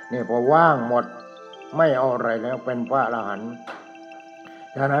เนี่ยพอว่างหมดไม่เอาอะไรแล้วเป็นพระอรหันต์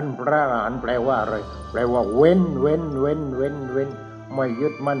ฉะนั้นพระอรหันต์แปลว่าอะไรแปลว่าเว้นไม่ยึ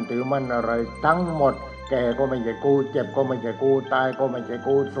ดมั่นถือมั่นอะไรทั้งหมดแก่ก็ไม่ใช่กูเจ็บก็ไม่ใช่กูตายก็ไม่ใช่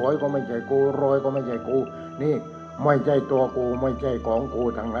กูสวยก็ไม่ใช่กูรวยก็ไม่ใช่กูนี่ไม่ใช่ตัวกูไม่ใช่ของกู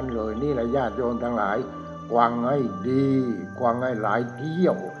ทั้งนั้นเลยนี่แหละญาติโยมทั้งหลายกวางให้ดีกวางให้หลายเที่ย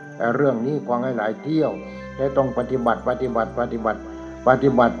วเรื่องนี้กวางให้หลายเที่ยวแต่ต้องปฏิบัติ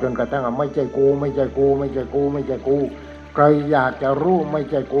จนกระทั่งไม่ใช่กูใครอยากจะรู้ไม่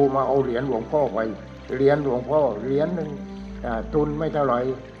ใช่กูมาเอาเหรียญหลวงพ่อไปเหรียญหลวงพ่อเหรียญนึงทุนไม่เท่าไหร่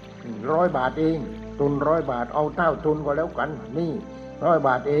100 บาทเองทุน100 บาทเอาเท่าทุนก็แล้วกันนี่100 บ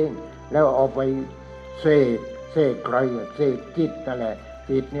าทเองแล้วเอาไปเสกใครเสกจิตนั่นแหละ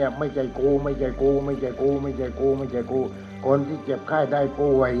จิตเนี่ยไม่ใช่กูคนที่เจ็บไข้ได้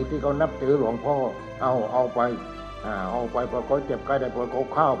ป่วยที่เขานับถือหลวงพ่อเอาไปพอเขาเจ็บไข้ได้ป่วยเขา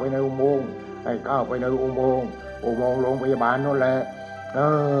เข้าไปในอุโมงค์ให้เข้าไปในอุโมงค์โรงพยาบาลนั่นแหละ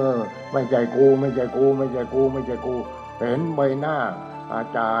ไม่ใช่กูเห็นใบหน้าอา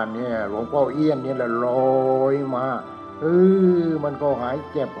จารย์เนี่ยหลวงพ่อเอี้ยนนี่แหละลอยมามันก็หาย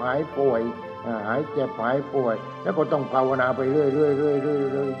เจ็บหายป่วยแล้วก็ต้องภาวนาไปเรื่อย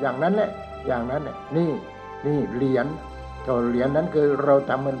อย่างนั้นแหละนี่เหรียญนั้นคือเรา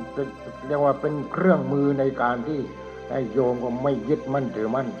ทำมันเรียกว่าเป็นเครื่องมือในการที่ให้โยมก็ไม่ยึดมั่นถือ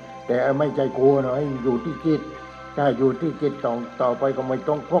มั่นแต่ไม่ใจกลัวนะอยู่ที่จิต ถ้าอยู่ที่จิตต่อไปก็ไม่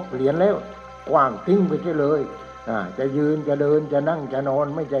ต้องพกเหรียญแล้วกว้างทิ้งไปเสียเลยจะยืนจะเดินจะนั่งจะนอน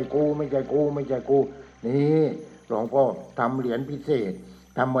ไม่ใช่กูไม่ใช่กูไม่ใช่กูนี่หลวงพ่อทำเหรียญพิเศษ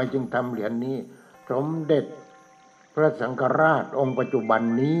ทำไมจึงทำเหรียญนี้สมเด็จพระสังฆราชองค์ปัจจุบัน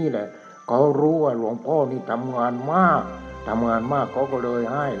นี้แหละเขารู้ว่าหลวงพ่อนี่ทำงานมากเขาก็เลย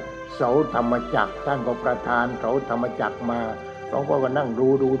ให้เสาธรรมจักรท่านก็ประทานเสาธรรมจักรมาหลวงพ่อก็นั่งดู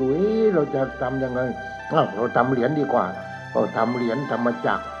เราจะทำยังไงเราทำเหรียญดีกว่าก็ทำเหรียญธรรม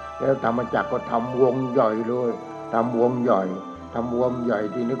จักรแล้วธรรมจักรก็ทำวงใหญ่เลยทำวงใหญ่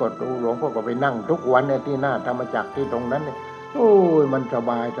ทีนี้ก็หลวงพ่อก็ไปนั่งทุกวันเนี่ยที่หน้าธรรมจักรที่ตรงนั้นเนี่ยโอ้ยมันส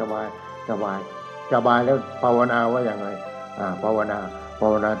บายแล้วภาวนาว่าอย่างไรภาวน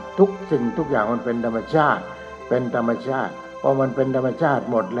าทุกสิ่งทุกอย่างมันเป็นธรรมชาติพอมันเป็นธรรมชาติ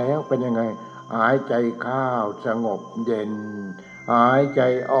หมดแล้วเป็นยังไงหายใจเข้าสงบเย็นหายใจ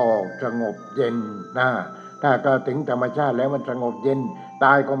ออกสงบเย็นถ้าก็ถึงธรรมชาติแล้วมันสงบเย็นต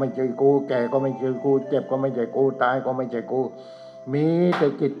ายก็ไม่ใช่กูแก่ก็ไม่ใช่กูเจ็บก็ไม่ใช่กูตายก็ไม่ใช่กูมีแต่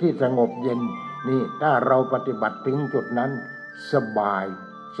จิตที่สงบเย็นนี่ถ้าเราปฏิบัติถึงจุดนั้นสบ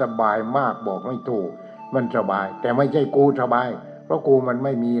ายมากบอกไม่ถูกมันสบายแต่ไม่ใช่กูสบายเพราะกูมันไ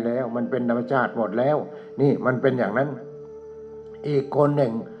ม่มีแล้วมันเป็นธรรมชาติหมดแล้วนี่มันเป็นอย่างนั้นอีกคนหนึ่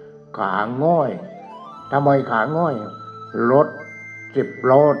งขาง่อยทำไมขาง่อยรถ10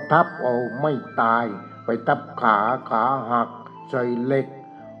 ล้อทับเอาไม่ตายไปทับขาหักใส่เหล็ก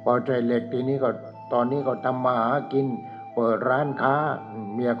พอใส่เหล็กทีนี้ก็ตอนนี้ก็ทำมาหากินเปิดร้านค้า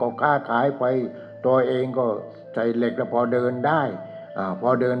เมียก็ค้าขายไปตัวเองก็ใส่เหล็กแล้วพอเดินได้พอ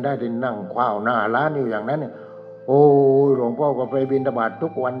เดินได้ที่นั่งคว้าหน้าร้านอยู่อย่างนั้นเนี่ยโอ้หลวงพ่อก็ไปบิณฑบาตทุ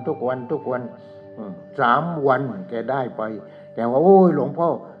กวัน3 วันแกได้ไปแต่ว่าโอ้ยหลวงพ่อ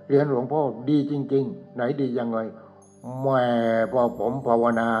เรียนหลวงพ่อดีจริงๆไหนดียังไงแม่พอผมภาว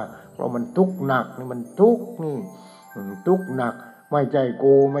นาเพราะมันทุกข์หนักนี่มันทุกข์นี่ทุกข์หนักไม่ใจ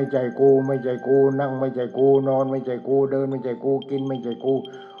กูนั่งไม่ใจกูนอนไม่ใจกูเดินไม่ใจกูกินไม่ใจกู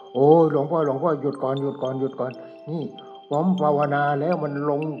โอ้ยหลวงพ่อหยุดก่อนนี่ผมภาวนาแล้วมัน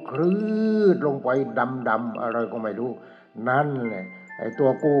ลงคลืดลงไปดำอะไรก็ไม่รู้นั่นแหละไอ้ตัว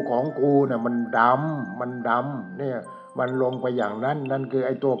กูของกูเนี่ยมันดำเนี่ยมันลงไปอย่างนั้นนั่นคือไ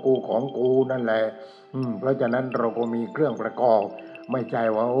อ้ตัวกูของกูนั่นแหละเพราะฉะนั้นเราก็มีเครื่องประกอบไม่ใช่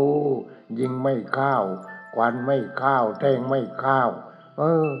ว่าโอ้ยิงไม่เข้าควันไม่เข้าแทงไม่เข้า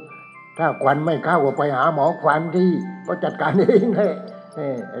ถ้าควันไม่เข้าก็ไปหาหมอควันที่ก็จัดการเองเลย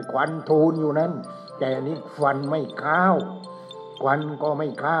ไอ้ควันทูลอยู่นั้นแต่อันนี้ควันไม่เข้าควันก็ไม่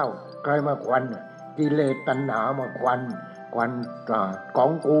เข้าใครมาควันกิเลสตัณหามาควันขอ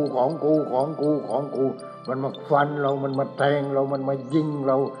งกูมันมาฟันเรามันมาแทงเรามันมายิงเ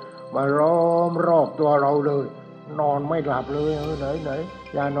รามาล้อมรอบตัวเราเลยนอนไม่หลับเลยไหน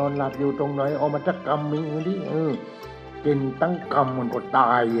ยานอนหลับอยู่ตรงไหนเอามาจักกำมีดิกินตั้งกำมันก็ต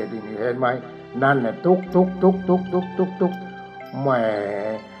ายทีนี้เห็นไหมนั่นแหละทุกแหม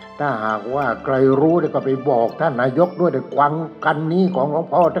ถ้าหากว่าใครรู้ก็ไปบอกท่านนายกด้วยควังกันนี้ของหลวง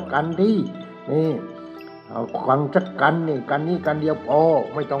พ่อจักกันที่นี่เอาควังจักกันนี่กันนี้กันเดียวพอ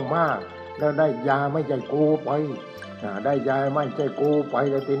ไม่ต้องมากแล้วได้ยาไม่ใจกูไปได้ยาไม่ใจกูไป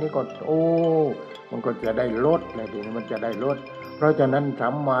แล้วทีนี้ก็มันก็จะได้ลดแล้วทีนี้มันจะได้ลดเพราะฉะนั้นสั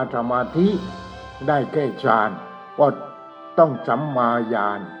มมาสมาธิได้แค่ฌานก็ต้องสัมมาญา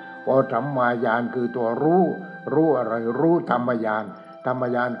ณพอสัมมาญาณคือตัวรู้อะไรรู้ธรรมญาณ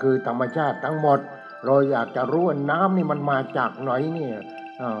คือธรรมชาติทั้งหมดเราอยากจะรู้ว่าน้ำนี่มันมาจากไหนเนี่ย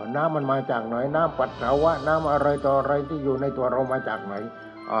น้ำมันมาจากไหนน้ำปัสสาวะน้ำอะไรต่ออะไรที่อยู่ในตัวเรามาจากไหน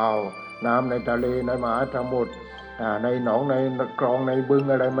น้ำในทะเลในมหาสมุทรในหนองในคลองในบึง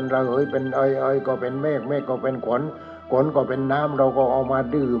อะไรมันระเหยเป็นก็เป็นเมฆก็เป็นฝนก็เป็นน้ำเราก็เอามา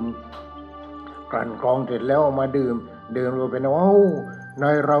ดื่มกลั่นกรองเสร็จแล้วเอามาดื่มก็เป็นใน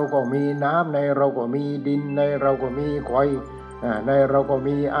เราก็มีน้ำในเราก็มีดินในเราก็มีไฟในเราก็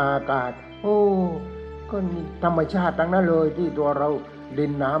มีอากาศก็ธรรมชาติทั้งนั้นเลยที่ตัวเราดิ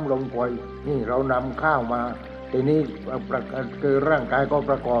นน้ำลมไฟนี่เรานำข้าวมาทีนี้คือร่างกายก็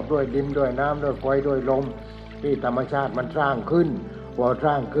ประกอบด้วยดินด้วยน้ำด้วยไฟด้วยลมที่ธรรมชาติมันสร้างขึ้นพอส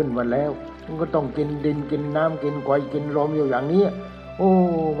ร้างขึ้นมาแล้วมันก็ต้องกินดินกินน้ำกินไฟกินลมอยู่อย่างนี้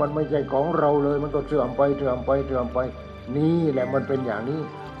มันไม่ใช่ของเราเลยมันก็เสื่อมไปนี่แหละมันเป็นอย่างนี้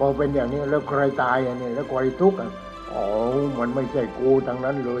พอเป็นอย่างนี้แล้วใครตายเนี่ยแล้วใครทุกข์มันไม่ใช่กูทั้ง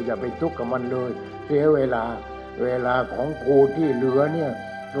นั้นเลยอย่าไปทุกข์กับมันเลยเสียเวลาของกูที่เหลือเนี่ย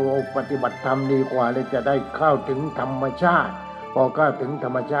เราปฏิบัติธรรมดีกว่าเลยจะได้เข้าถึงธรรมชาติพอเข้าถึงธร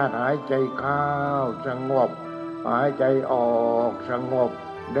รมชาติหายใจเข้าสงบหายใจออกสงบ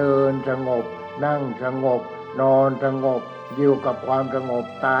เดินสงบนั่งสงบนอนสงบอยู่กับความสงบ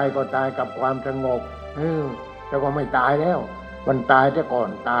ตายก็ตายกับความสงบ แล้วก็ไม่ตายแล้วมันตายแต่ก่อน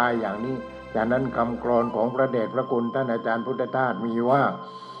ตายอย่างนี้จากนั้นคำกลอนของพระเดชพระคุณท่านอาจารย์พุทธทาสมีว่า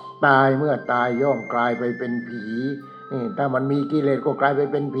ตายเมื่อตายย่อมกลายไปเป็นผีนี่ถ้ามันมีกิเลสก็กลายไป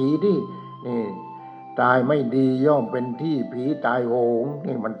เป็นผีดินี่ตายไม่ดีย่อมเป็นที่ผีตายโหง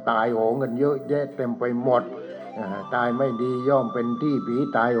นี่มันตายโหงกันเยอะแยะเต็มไปหมดตายไม่ดีย่อมเป็นที่ผี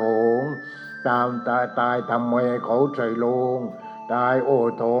ตายโหงตายทำไมเขาใส่โลงตายโอ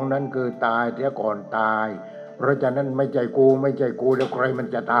โถงนั้นคือตายเสียก่อนตายเพราะฉะนั้นไม่ใช่กูแล้วใครมัน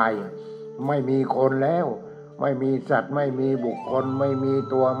จะตายไม่มีคนแล้วไม่มีสัตว์ไม่มีบุคคลไม่มี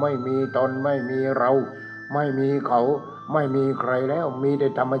ตัวไม่มีตนไม่มีเราไม่มีเขาไม่มีใครแล้วมีแต่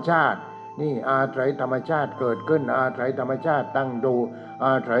ธรรมชาตินี่อาศัยธรรมชาติเกิดขึ้นอาศัยธรรมชาติตั้งอยู่อ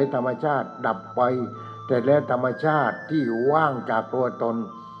าศัยธรรมชาติดับไปแต่แล้วธรรมชาติที่ว่างจากตัวตน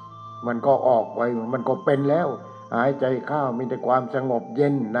มันก็ออกไปมันก็เป็นแล้วหายใจเข้ามีแต่ความสงบเย็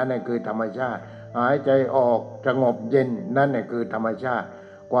นนั่นแหละคือธรรมชาติหายใจออกสงบเย็นนั่นแหละคือธรรมชาติ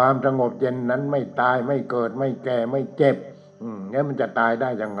ความสงบเย็นนั้นไม่ตายไม่เกิดไม่แก่ไม่เจ็บแล้วมันจะตายได้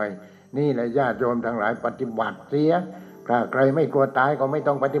ยังไงนี่แหละญาติโยมทั้งหลายปฏิบัติเสียถ้าใครไม่กลัวตายก็ไม่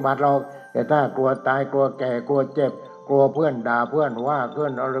ต้องปฏิบัติหรอกแต่ถ้ากลัวตายกลัวแก่กลัวเจ็บกลัวเพื่อนด่าเพื่อนว่าเพื่อ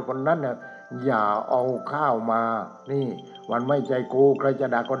นอะไรคนนั้นเนี่ยอย่าเอาข้าวมานี่มันไม่ใจกูใครจะ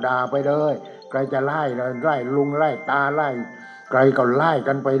ด่าก็ด่าไปเลยใครจะไล่ลุงไล่ตาไล่ใครก็ไล่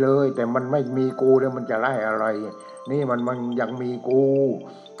กันไปเลยแต่มันไม่มีกูแล้วมันจะไล่อะไรนี่มันยังมี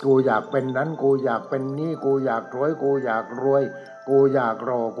กูอยากเป็นนั้นกูอยากเป็นนี้กูอยากรวยกูอยากรวยกูอยากร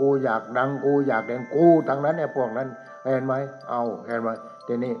อกูอยากดังกูอยากเด่นกูทั้งนั้นเนี่ยพวกนั้นเห็นไหมเอาเห็นไหม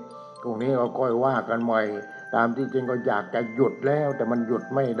ทีนี้ตรงนี้เราค่อยว่ากันใหม่ตามที่จริงก็อยากจะหยุดแล้วแต่มันหยุด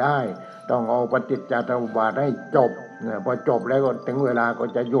ไม่ได้ต้องเอาปฏิจจสมุปบาทให้จบเนี่ยพอจบแล้วก็ถึงเวลาก็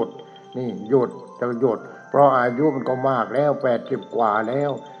จะหยุดนี่หยุดจะหยุดเพราะอายุมันก็มากแล้ว80 กว่าแล้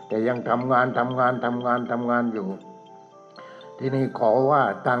วแต่ยังทำงานอยู่ที่นี่ขอว่า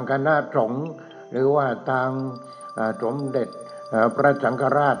ทางคณะสงฆ์หรือว่าทางสมเด็จพระสังฆ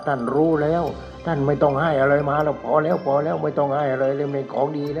ราชท่านรู้แล้วท่านไม่ต้องให้อะไรมาแล้วพอแล้วไม่ต้องให้อะไรเลยมีของ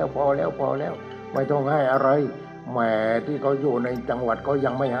ดีแล้วพอแล้วไม่ต้องให้อะไรแหมที่เขาอยู่ในจังหวัดก็ยั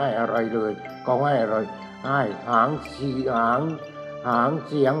งไม่ให้อะไรเลยก็ให้อะไรให้หางเสี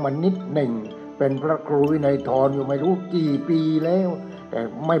ยงมันนิดหนึ่งเป็นพระครูวินัยทรอยู่ไม่รู้กี่ปีแล้วแต่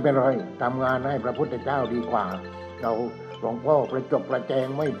ไม่เป็นไรทำงานให้พระพุทธเจ้าดีกว่าเราหลวงพ่อประจบประแจง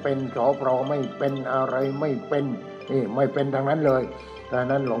ไม่เป็นสอพรไม่เป็นอะไรไม่เป็นนี่ไม่เป็นทางนั้นเลยดัง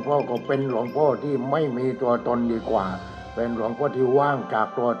นั้นหลวงพ่อก็เป็นหลวงพ่อที่ไม่มีตัวตนดีกว่าเป็นหลวงพ่อที่ว่างจาก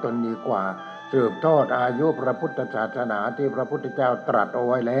ตัวตนดีกว่าสืบทอดอายุพระพุทธศาสนาที่พระพุทธเจ้าตรัสเอา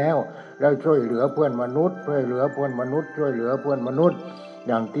ไว้แล้วช่วยเหลือเพื่อนมนุษย์ช่วยเหลือเพื่อนมนุษย์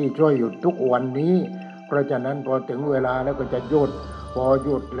อย่างที่ช่วยอยู่ทุกวันนี้เพราะฉะนั้นพอถึงเวลาแล้วก็จะหยุดพอห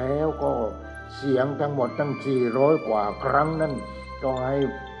ยุดแล้วก็เสียงทั้งหมดตั้ง400 กว่าครั้งนั้นก็ให้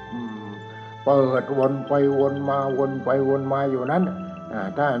เปิดวนไปวนมาอยู่นั้น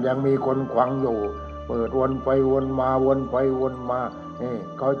ถ้ายังมีคนขวางอยู่เปิดวนไปวนมานี่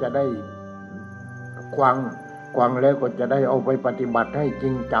เขาจะได้ขวางแล้วก็จะได้เอาไปปฏิบัติให้จริ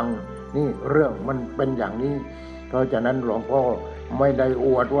งจังนี่เรื่องมันเป็นอย่างนี้เพราะฉะนั้นหลวงพ่อไม่ได้อ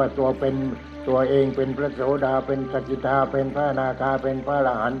วดว่าตัวเองเป็นพระโสดาเป็นสกิทาเป็นพระอนาคาเป็นพระอร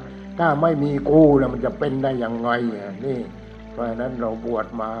หันต์ถ้าไม่มีกูแล้วมันจะเป็นได้อย่างไงนี่เพราะฉะนั้นเราบวช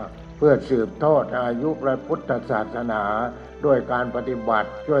มาเพื่อสืบทอดอายุพระพุทธศาสนาด้วยการปฏิบัติ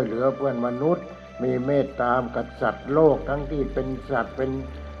ช่วยเหลือเพื่อนมนุษย์มีเมตตากับสัตว์โลกทั้งที่เป็นสัตว์เป็น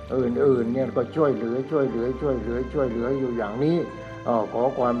อื่นเนี่ยก็ช่วยเหลืออยู่อย่างนี้ขอ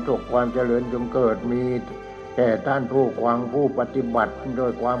ความสุขความเจริญจงเกิดมีแก่ท่านผู้ฟังผู้ปฏิบัติโด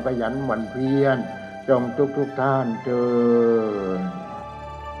ยความขยันหมั่นเพียรจงทุกท่านเถิด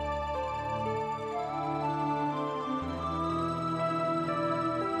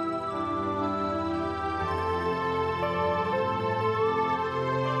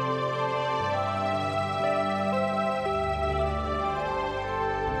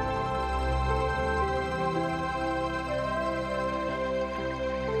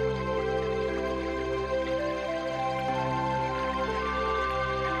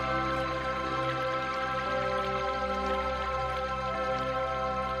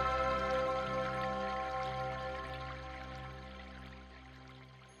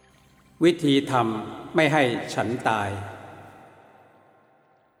วิธีทำไม่ให้ฉันตาย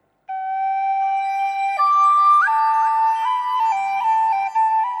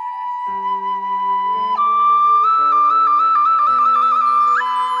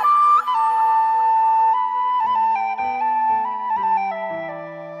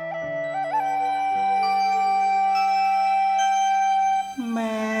แ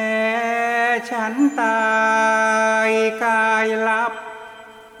ม้ฉ ฉันตายกายลับ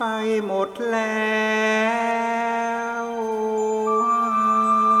ไปหมดแล้ว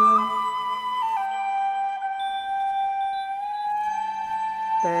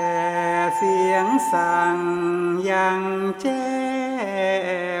แต่เสียงสั่งยังแจ้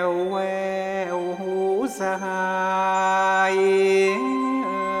วแววหูสหาย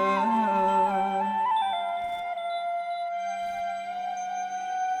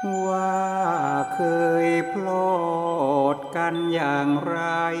ว่าเคยพลอดกันอย่างไร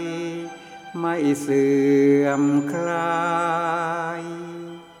ไม่เสื่อมคลาย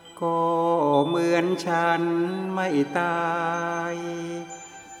ก็เหมือนฉันไม่ตาย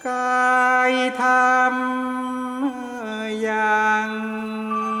กายธรรมยัง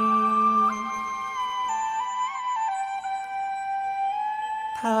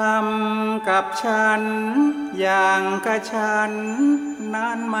ทำกับฉันอย่างกับฉัน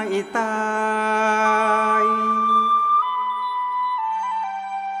นั้นไม่ตาย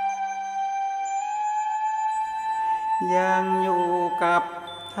ยังอยู่กับ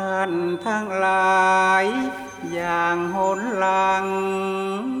ท่านทั้งหลายอย่างหนหลัง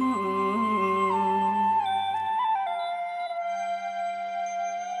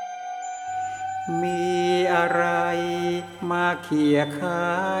มีอะไรมาเคี่ยค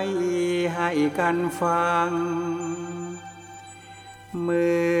ายให้กันฟังเห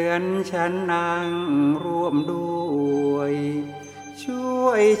มือนฉันนั่งร่วมด้วยช่ว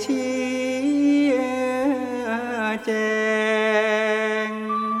ยชี้แจง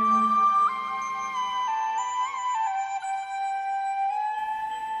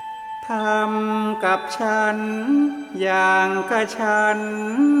ทำกับฉันอย่างกับฉัน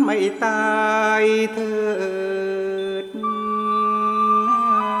ไม่ตายเถิด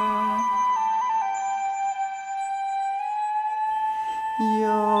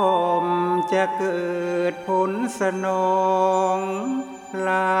ย่อมจะเกิดผลสนองห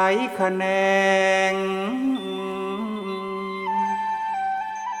ลายแขนง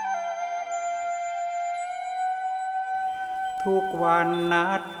ทุกวัน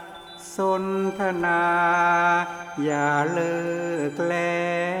นัดสนทนาอย่าเลิกแล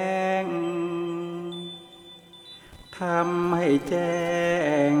งทำให้แจ้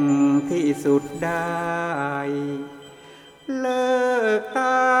งที่สุดได้เลิกต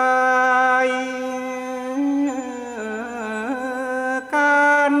าย